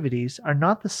activities are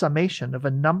not the summation of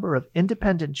a number of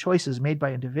independent choices made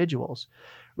by individuals.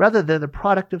 Rather, they're the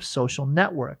product of social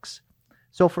networks.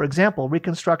 So, for example,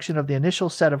 reconstruction of the initial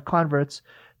set of converts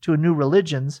to new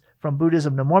religions from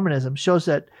Buddhism to Mormonism shows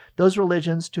that those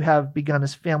religions to have begun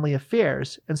as family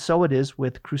affairs, and so it is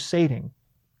with crusading.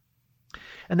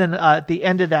 And then at the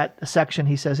end of that section,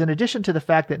 he says, in addition to the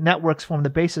fact that networks form the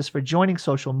basis for joining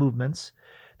social movements,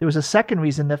 there was a second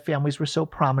reason that families were so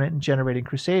prominent in generating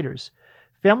crusaders.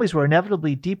 Families were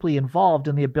inevitably deeply involved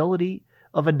in the ability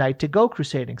of a knight to go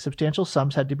crusading. Substantial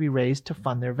sums had to be raised to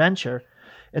fund their venture,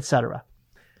 etc.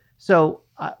 So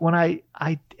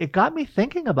it got me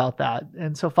thinking about that.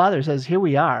 And so Father says, here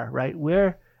we are, right?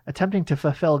 We're attempting to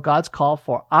fulfill God's call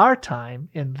for our time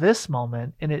in this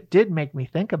moment. And it did make me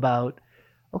think about,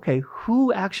 okay,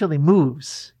 who actually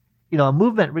moves? A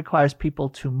movement requires people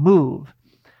to move.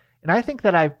 And I think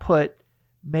that I've put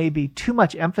maybe too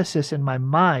much emphasis in my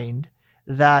mind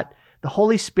that the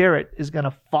Holy Spirit is going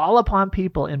to fall upon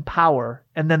people in power,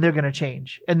 and then they're going to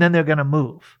change, and then they're going to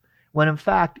move. When in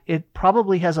fact, it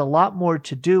probably has a lot more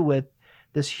to do with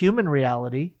this human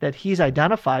reality that he's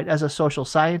identified as a social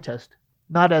scientist,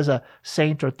 not as a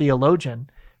saint or theologian,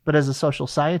 but as a social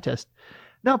scientist.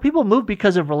 No, people move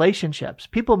because of relationships.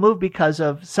 People move because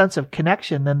of sense of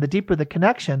connection. Then the deeper the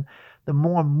connection, the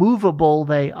more movable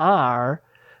they are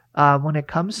when it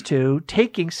comes to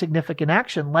taking significant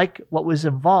action, like what was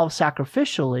involved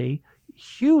sacrificially,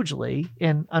 hugely,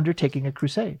 in undertaking a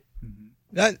crusade.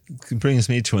 That brings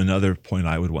me to another point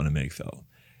I would want to make, though.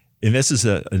 And this is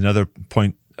another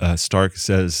point Stark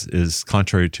says is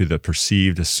contrary to the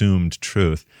perceived, assumed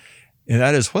truth. And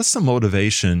that is, what's the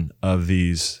motivation of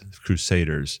these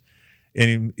crusaders?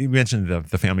 And he mentioned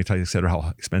the family ties, et cetera,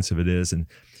 how expensive it is. And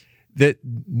that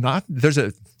there's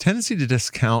a tendency to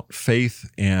discount faith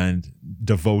and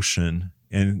devotion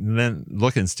and then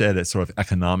look instead at sort of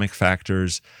economic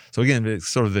factors. So again, it's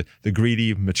sort of the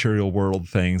greedy material world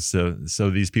things. So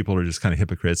these people are just kind of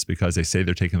hypocrites because they say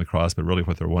they're taking the cross, but really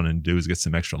what they're wanting to do is get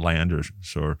some extra land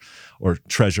or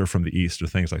treasure from the east or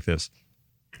things like this.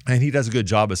 And he does a good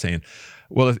job of saying,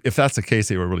 well, if that's the case,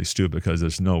 they were really stupid because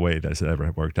there's no way that's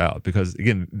ever worked out. Because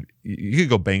again, you could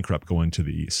go bankrupt going to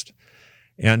the east.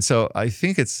 And so I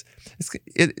think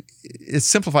it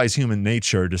simplifies human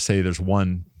nature to say there's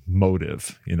one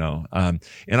motive, And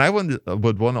I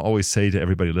would want to always say to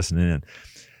everybody listening in,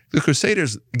 the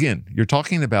Crusaders, again, you're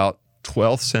talking about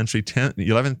 12th century,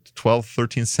 11th, 12th,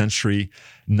 13th century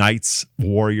knights,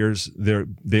 warriors.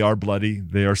 They are bloody.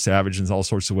 They are savage in all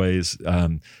sorts of ways.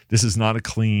 This is not a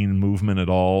clean movement at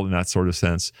all in that sort of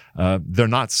sense. They're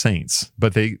not saints,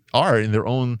 but they are in their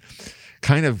own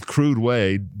kind of crude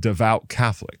way devout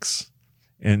Catholics.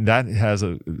 And that has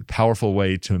a powerful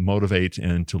way to motivate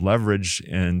and to leverage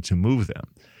and to move them.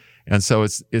 And so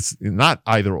it's not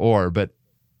either or, but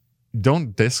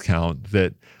don't discount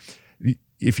that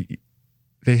if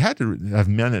they had to have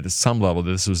meant it at some level,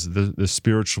 this was the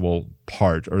spiritual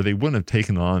part, or they wouldn't have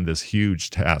taken on this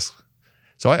huge task.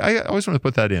 So I always want to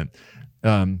put that in.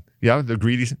 They're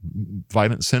greedy,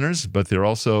 violent sinners, but they're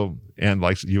also, and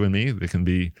like you and me, they can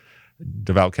be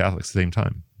devout Catholics at the same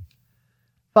time.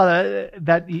 Father,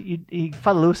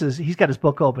 Father Lewis he's got his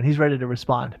book open. He's ready to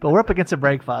respond. But we're up against a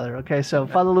break, Father. Okay, so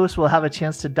Father Lewis will have a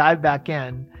chance to dive back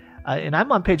in. And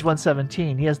I'm on page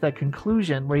 117. He has that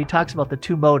conclusion where he talks about the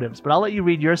two motives. But I'll let you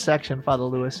read your section, Father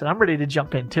Lewis, and I'm ready to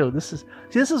jump in too. This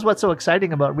is what's so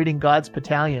exciting about reading God's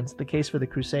Battalions, the case for the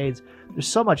Crusades. There's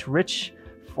so much rich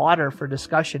fodder for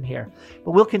discussion here.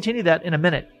 But we'll continue that in a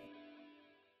minute.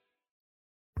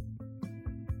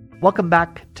 Welcome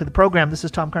back to the program. This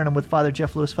is Tom Carnan with Father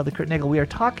Jeff Lewis, Father Kurt Nagel. We are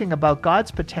talking about God's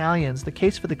Battalions, the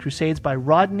case for the Crusades by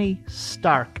Rodney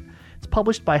Stark. It's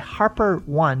published by Harper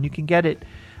One. You can get it.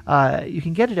 At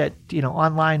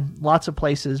online, lots of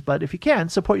places. But if you can,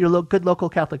 support your good local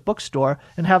Catholic bookstore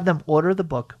and have them order the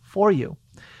book for you.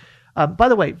 By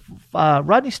the way,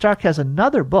 Rodney Stark has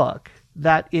another book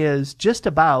that is just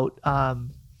about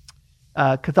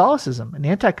Catholicism and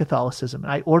anti-Catholicism.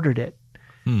 And I ordered it.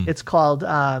 It's called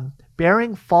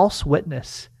Bearing False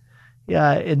Witness.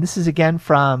 And this is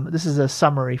a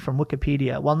summary from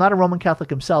Wikipedia. While not a Roman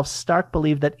Catholic himself, Stark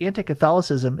believed that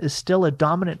anti-Catholicism is still a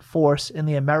dominant force in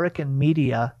the American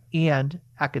media and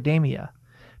academia.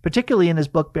 Particularly in his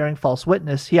book Bearing False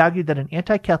Witness, he argued that an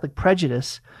anti-Catholic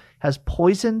prejudice has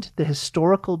poisoned the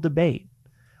historical debate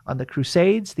on the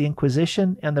Crusades, the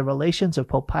Inquisition, and the relations of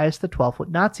Pope Pius XII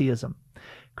with Nazism,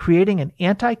 creating an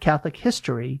anti-Catholic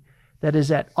history that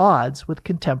is at odds with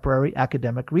contemporary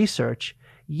academic research,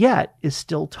 yet is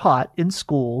still taught in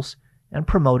schools and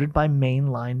promoted by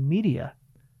mainline media.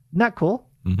 Isn't that cool?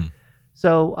 Mm-hmm.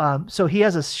 So he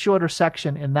has a shorter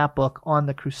section in that book on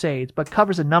the Crusades, but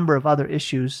covers a number of other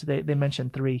issues. They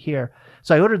mentioned 3 here.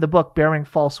 So I ordered the book, Bearing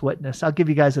False Witness. I'll give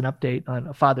you guys an update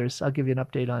on Fathers. I'll give you an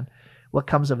update on what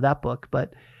comes of that book.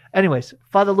 But anyways,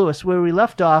 Father Lewis, where we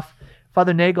left off,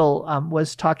 Father Nagel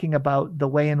was talking about the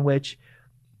way in which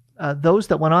those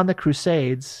that went on the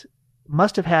Crusades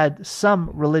must have had some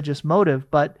religious motive,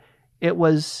 but it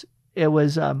wasn't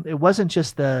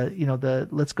just the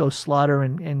let's go slaughter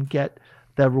and get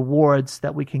the rewards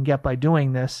that we can get by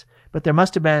doing this, but there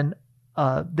must have been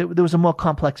there was a more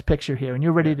complex picture here. And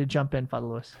you're ready to jump in, Father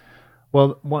Lewis.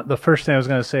 Well, the first thing I was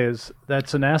going to say is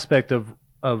that's an aspect of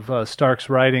Stark's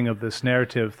writing of this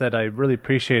narrative that I really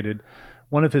appreciated.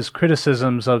 One of his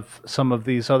criticisms of some of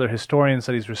these other historians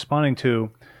that he's responding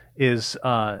to is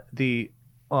the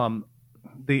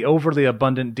overly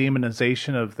abundant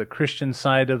demonization of the Christian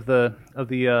side of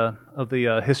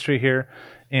the history here,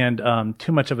 and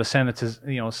too much of a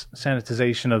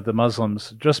sanitization of the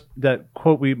Muslims. Just that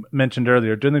quote we mentioned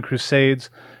earlier: during the Crusades,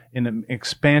 an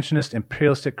expansionist,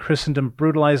 imperialistic Christendom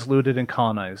brutalized, looted, and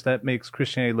colonized. That makes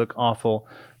Christianity look awful.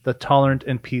 The tolerant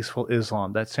and peaceful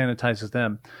Islam, that sanitizes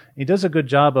them. He does a good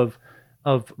job of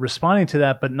responding to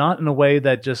that, but not in a way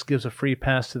that just gives a free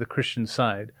pass to the Christian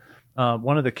side.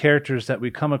 One of the characters that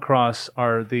we come across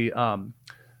are the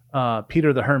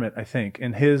Peter the Hermit, I think,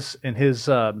 and his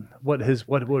what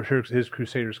were his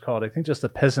crusaders called? I think just the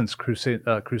peasants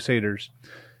crusaders,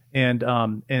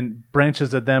 and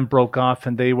branches of them broke off,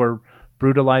 and they were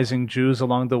brutalizing Jews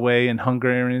along the way and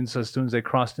Hungarians as soon as they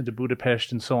crossed into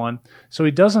Budapest and so on. So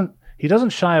he doesn't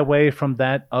shy away from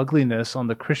that ugliness on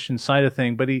the Christian side of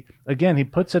thing, but he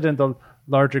puts it in the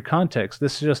larger context.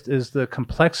 This just is the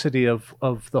complexity of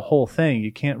the whole thing.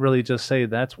 You can't really just say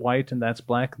that's white and that's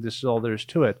black. This is all there is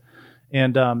to it.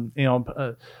 And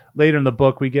later in the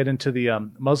book, we get into the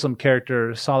Muslim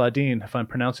character Saladin, if I'm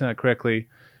pronouncing that correctly.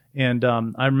 And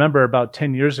I remember about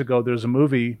 10 years ago, there was a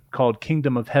movie called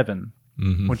Kingdom of Heaven,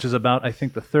 which is about, I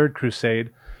think, the Third Crusade.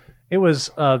 It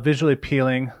was visually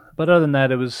appealing, but other than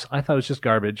that, I thought it was just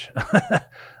garbage.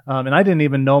 And I didn't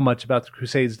even know much about the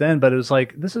Crusades then, but it was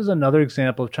like, this is another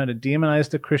example of trying to demonize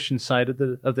the Christian side of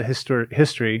the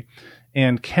history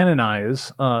and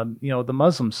canonize the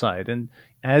Muslim side. And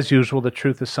as usual, the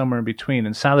truth is somewhere in between.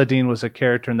 And Saladin was a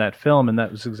character in that film, and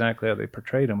that was exactly how they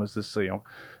portrayed him, was this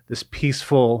this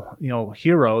peaceful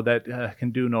hero that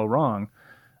can do no wrong.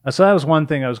 So that was one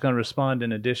thing I was going to respond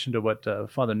in addition to what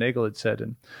Father Nagel had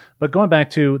said. But going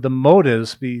back to the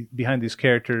motives behind these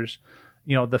characters,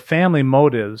 the family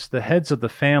motives, the heads of the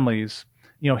families,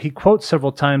 he quotes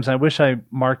several times. I wish I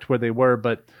marked where they were,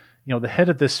 but the head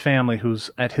of this family, who's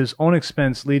at his own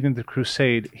expense leading the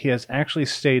crusade, he has actually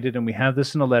stated, and we have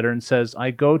this in a letter, and says,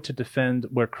 "I go to defend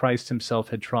where Christ himself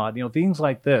had trod." Things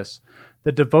like this.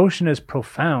 The devotion is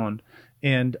profound,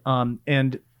 and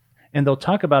they'll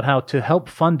talk about how to help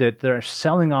fund it, they're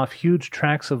selling off huge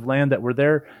tracts of land that were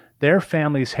their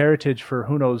family's heritage for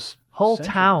who knows whole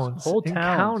centuries. towns, whole and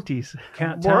towns, counties,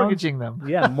 towns, mortgaging them.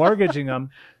 Yeah, mortgaging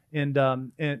them, and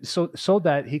so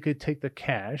that he could take the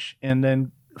cash and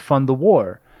then fund the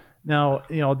war. Now,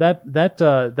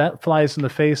 that flies in the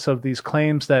face of these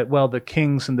claims that, well, the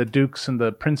kings and the dukes and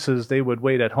the princes, they would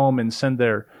wait at home and send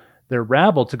their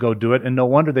rabble to go do it, and no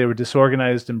wonder they were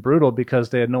disorganized and brutal because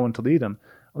they had no one to lead them.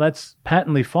 Well, that's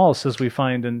patently false, as we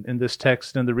find in this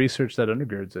text and the research that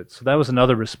undergirds it. So that was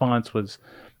another response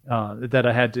that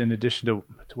I had in addition to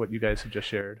what you guys have just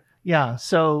shared. Yeah,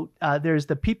 so there's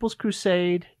the People's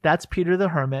Crusade. That's Peter the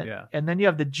Hermit. Yeah. And then you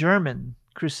have the German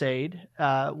Crusade,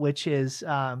 which is,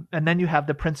 and then you have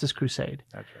the Prince's Crusade.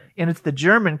 That's right. And it's the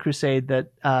German Crusade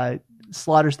that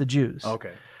slaughters the Jews.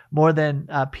 Okay. More than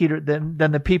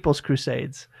than the People's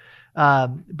Crusades.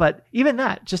 But even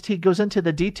that, just he goes into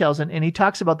the details and he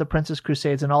talks about the Prince's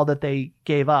Crusades and all that they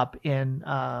gave up in,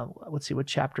 let's see, what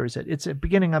chapter is it? It's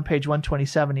beginning on page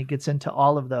 127. He gets into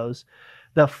all of those,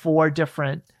 the 4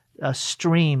 different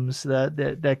streams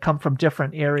that come from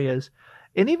different areas.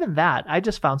 And even that, I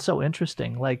just found so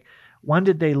interesting. Like, when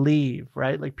did they leave,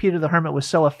 right? Like, Peter the Hermit was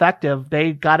so effective,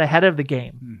 they got ahead of the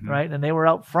game, right? And they were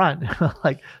out front.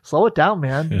 Like, slow it down,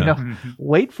 man. Yeah.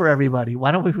 Wait for everybody.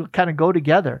 Why don't we kind of go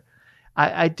together?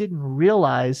 I didn't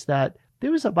realize that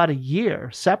there was about a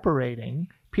year separating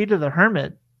Peter the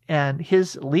Hermit and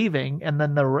his leaving, and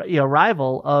then the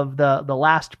arrival of the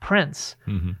last prince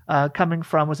coming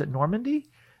from, was it Normandy?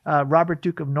 Robert,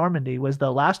 Duke of Normandy, was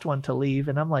the last one to leave.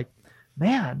 And I'm like,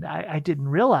 man, I didn't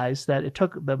realize that it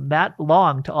took them that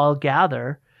long to all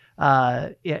gather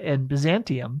in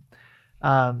Byzantium.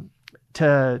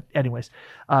 Anyways,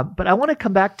 but I want to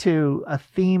come back to a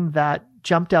theme that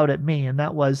jumped out at me, and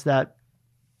that was that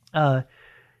and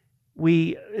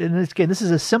again, this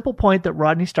is a simple point that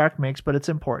Rodney Stark makes, but it's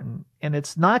important. And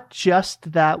it's not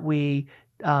just that we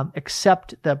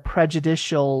accept the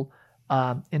prejudicial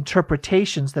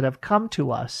interpretations that have come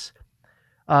to us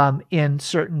in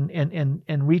certain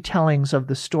in retellings of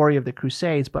the story of the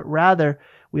Crusades, but rather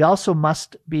we also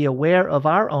must be aware of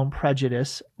our own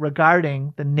prejudice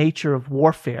regarding the nature of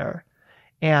warfare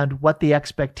and what the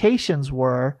expectations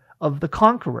were of the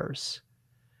conquerors.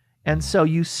 And so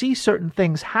you see certain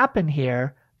things happen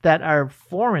here that are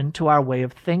foreign to our way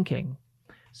of thinking.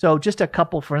 So just a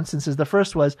couple, for instances. The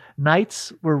first was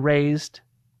knights were raised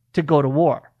to go to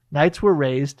war. Knights were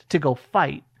raised to go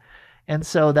fight. And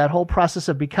so that whole process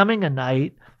of becoming a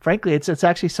knight, frankly, it's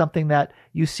actually something that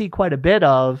you see quite a bit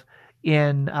of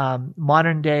in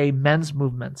modern day men's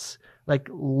movements. Like,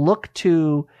 look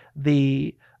to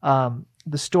the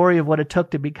story of what it took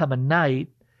to become a knight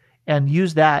and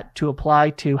use that to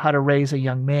apply to how to raise a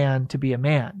young man to be a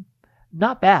man.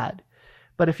 Not bad.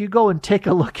 But if you go and take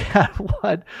a look at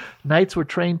what knights were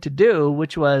trained to do,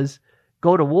 which was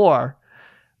go to war,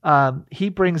 he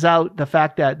brings out the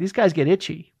fact that these guys get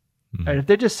itchy. Mm-hmm. Right? If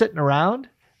they're just sitting around,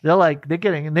 they're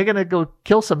going to go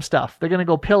kill some stuff. They're going to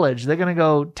go pillage. They're going to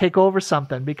go take over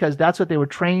something because that's what they were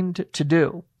trained to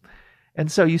do.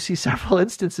 And so you see several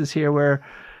instances here where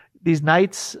these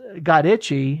knights got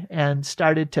itchy and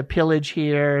started to pillage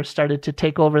here, started to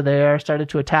take over there, started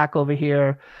to attack over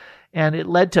here. And it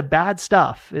led to bad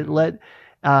stuff. So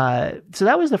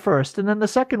that was the first. And then the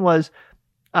second was,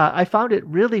 I found it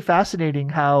really fascinating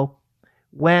how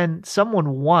when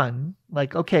someone won,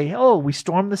 like, okay, we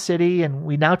stormed the city and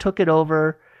we now took it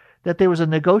over, that there was a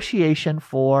negotiation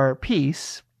for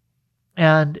peace,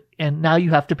 and now you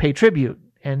have to pay tribute.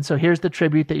 And so here's the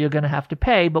tribute that you're going to have to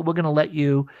pay, but we're going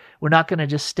to we're not going to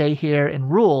just stay here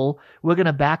and rule. We're going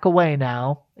to back away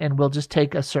now, and we'll just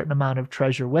take a certain amount of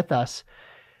treasure with us.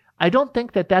 I don't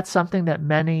think that that's something that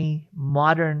many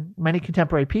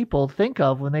contemporary people think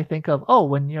of when they think of,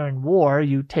 when you're in war,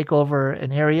 you take over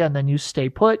an area and then you stay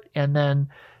put, and then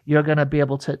you're going to be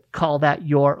able to call that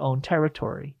your own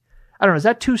territory. I don't know. Is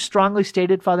that too strongly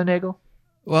stated, Father Nagel?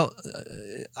 Well,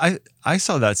 I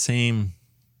saw that same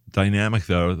dynamic,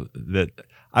 though, that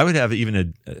I would have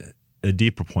even a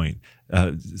deeper point.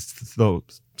 Though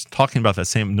talking about that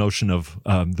same notion of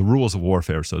the rules of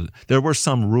warfare. So there were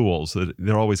some rules that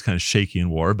they're always kind of shaky in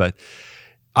war, but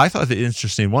I thought that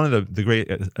interesting. One of the great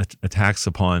attacks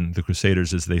upon the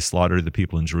Crusaders is they slaughtered the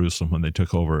people in Jerusalem when they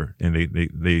took over, and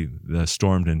they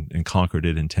stormed and conquered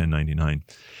it in 1099.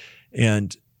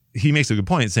 And he makes a good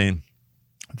point saying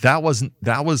that was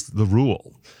the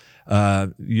rule.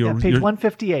 Page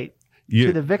 158.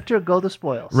 To the victor go the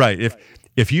spoils. Right.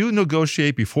 If you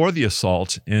negotiate before the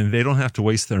assault and they don't have to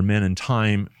waste their men and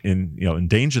time and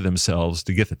endanger themselves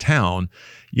to get the town,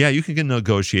 you can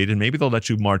negotiate, and maybe they'll let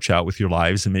you march out with your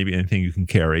lives and maybe anything you can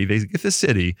carry. They get the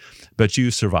city, but you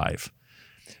survive.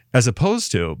 As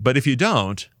opposed to, but if you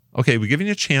don't, okay, we're giving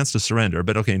you a chance to surrender,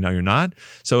 but okay, now you're not.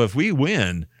 So if we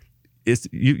win,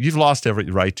 you've lost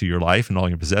every right to your life and all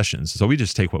your possessions. So we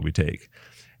just take what we take.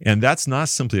 And that's not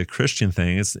simply a Christian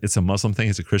thing. It's a Muslim thing.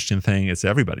 It's a Christian thing. It's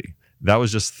everybody. That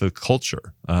was just the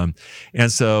culture.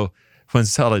 And so when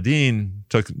Saladin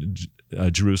took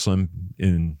Jerusalem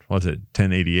in,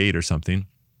 1088 or something,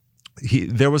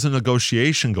 there was a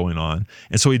negotiation going on.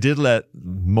 And so he did let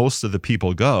most of the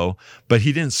people go, but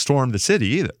he didn't storm the city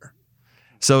either.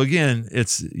 So again,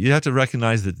 you have to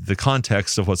recognize the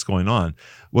context of what's going on.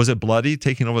 Was it bloody,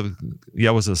 taking over?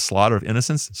 Was it a slaughter of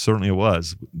innocents? Certainly it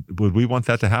was. Would we want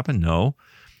that to happen? No.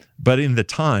 But in the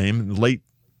time, late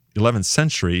 11th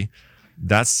century,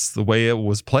 that's the way it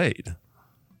was played.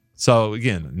 So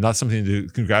again, not something to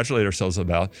congratulate ourselves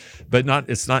about, but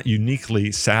it's not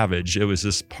uniquely savage. It was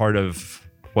just part of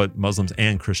what Muslims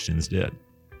and Christians did.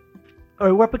 All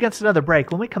right, we're up against another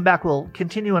break. When we come back, we'll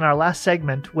continue in our last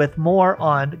segment with more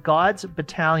on God's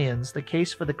Battalions, The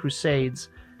Case for the Crusades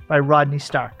by Rodney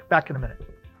Stark. Back in a minute.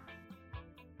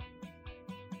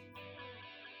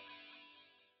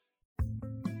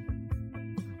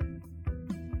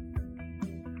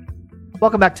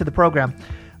 Welcome back to the program.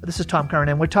 This is Tom Curran,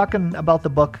 and we're talking about the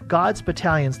book God's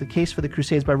Battalions, The Case for the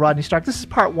Crusades by Rodney Stark. This is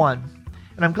part one,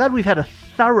 and I'm glad we've had a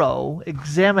thorough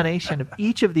examination of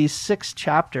each of these 6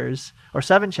 chapters, or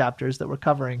 7 chapters that we're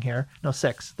covering here. No,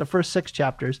 6. The first 6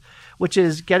 chapters, which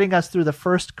is getting us through the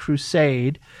first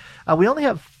crusade. We only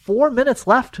have 4 minutes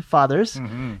left, Fathers,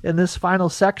 in this final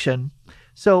section.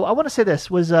 So I want to say this,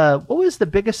 what was the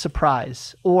biggest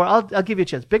surprise? Or I'll give you a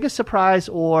chance. Biggest surprise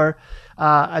or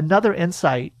another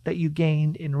insight that you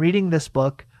gained in reading this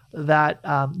book that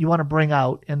you want to bring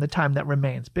out in the time that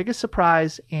remains? Biggest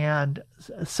surprise and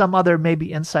some other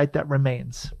maybe insight that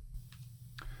remains.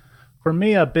 For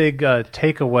me, a big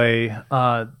takeaway,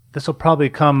 this will probably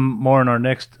come more in our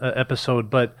next episode,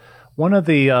 but one of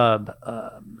the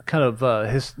kind of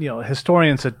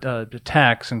historians'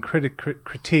 attacks and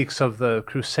critiques of the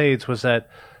Crusades was that,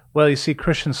 well, you see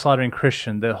Christians slaughtering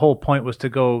Christian. The whole point was to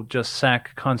go just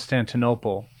sack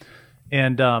Constantinople.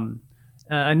 And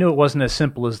I knew it wasn't as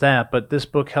simple as that, but this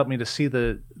book helped me to see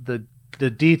the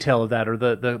detail of that, or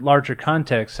the larger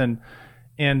context.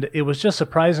 And it was just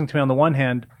surprising to me on the one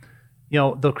hand,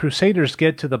 the Crusaders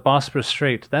get to the Bosporus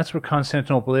Strait. That's where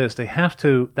Constantinople is.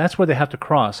 That's where they have to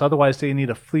cross. Otherwise, they need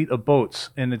a fleet of boats,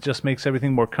 and it just makes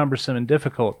everything more cumbersome and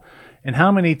difficult. And how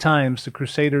many times the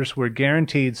Crusaders were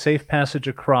guaranteed safe passage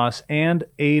across and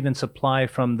aid and supply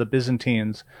from the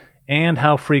Byzantines, and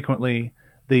how frequently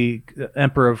the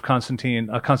Emperor of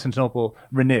Constantinople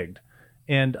reneged.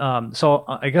 And so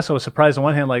I guess I was surprised on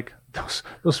one hand, like,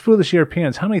 those foolish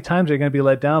Europeans, how many times are you going to be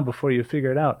let down before you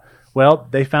figure it out? Well,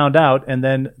 they found out, and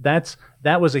then that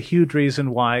was a huge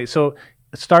reason why. So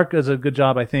Stark does a good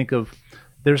job, I think, of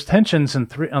there's tensions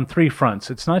on three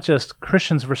fronts. It's not just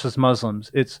Christians versus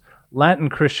Muslims. It's Latin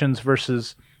Christians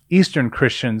versus Eastern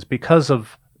Christians because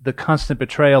of the constant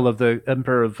betrayal of the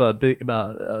Emperor of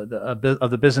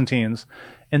the Byzantines.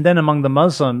 And then among the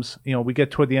Muslims, we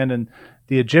get toward the end, and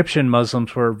the Egyptian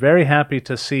Muslims were very happy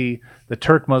to see the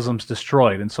Turk Muslims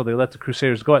destroyed, and so they let the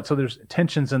Crusaders go out. So there's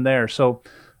tensions in there. So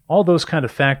all those kind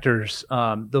of factors,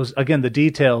 the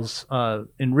details,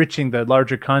 enriching the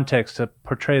larger context to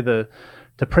portray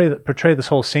this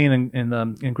whole scene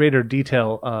in greater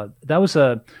detail. That was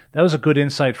a good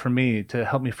insight for me to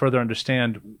help me further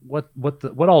understand what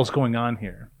all is going on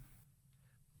here.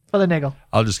 Father Nagel.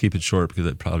 I'll just keep it short because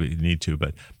I probably need to,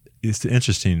 but it's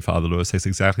interesting, Father Lewis. That's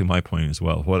exactly my point as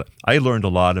well. What I learned a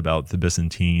lot about the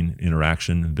Byzantine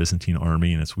interaction, the Byzantine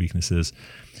army and its weaknesses,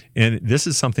 and this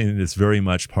is something that's very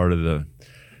much part of the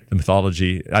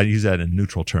mythology. I use that in a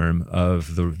neutral term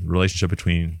of the relationship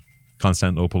between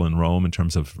Constantinople and Rome in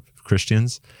terms of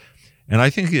Christians. And I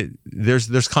think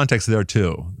there's context there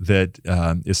too, that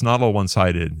it's not all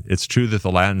one-sided. It's true that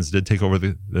the Latins did take over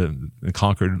the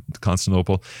conquered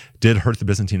Constantinople, did hurt the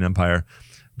Byzantine Empire,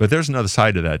 but there's another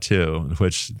side to that too, in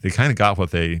which they kind of got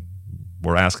what they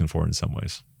were asking for in some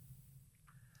ways.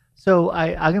 So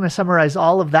I'm going to summarize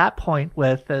all of that point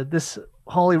with this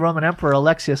Holy Roman Emperor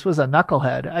Alexius was a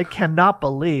knucklehead. I cannot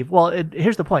believe. Well,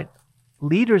 here's the point.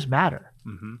 Leaders matter.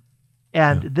 Mm-hmm.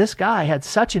 And this guy had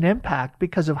such an impact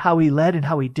because of how he led and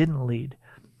how he didn't lead.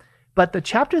 But the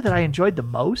chapter that I enjoyed the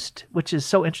most, which is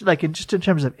so interesting, like just in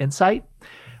terms of insight,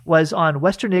 was on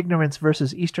Western ignorance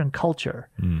versus Eastern culture.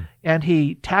 Mm. And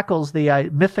he tackles the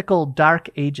mythical Dark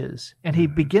Ages. And he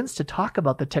begins to talk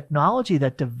about the technology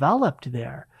that developed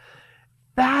there.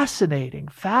 Fascinating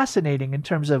in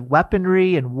terms of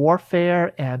weaponry and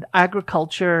warfare and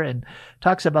agriculture, and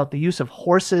talks about the use of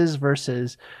horses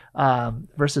versus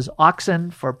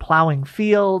oxen for plowing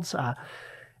fields.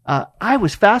 I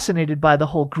was fascinated by the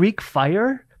whole Greek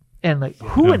fire and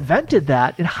who invented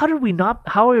that, and how are we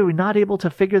not able to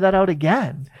figure that out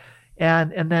again?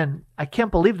 And then I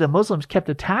can't believe the Muslims kept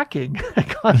attacking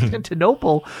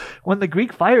Constantinople when the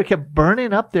Greek fire kept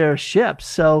burning up their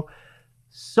ships.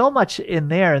 So much in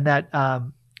there in that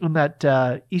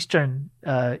Eastern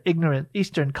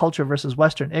culture versus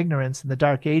Western ignorance in the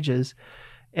Dark Ages,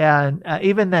 and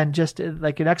even then just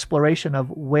like an exploration of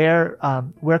where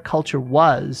culture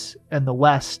was in the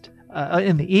West,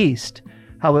 in the East,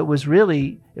 how it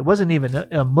wasn't even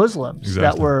Muslims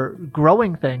that were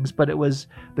growing things, but it was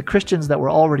the Christians that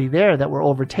were already there that were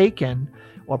overtaken,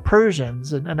 or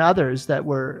Persians and others that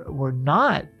were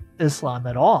not Islam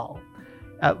at all.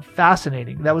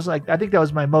 Fascinating. That was I think that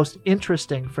was my most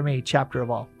interesting for me chapter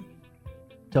of all.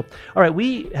 So, all right,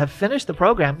 we have finished the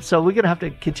program, so we're going to have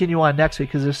to continue on next week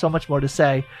because there's so much more to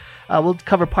say. We'll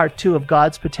cover part 2 of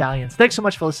God's Battalions. Thanks so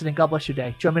much for listening. God bless your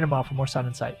day. Join me tomorrow for more Sound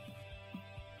and Sight.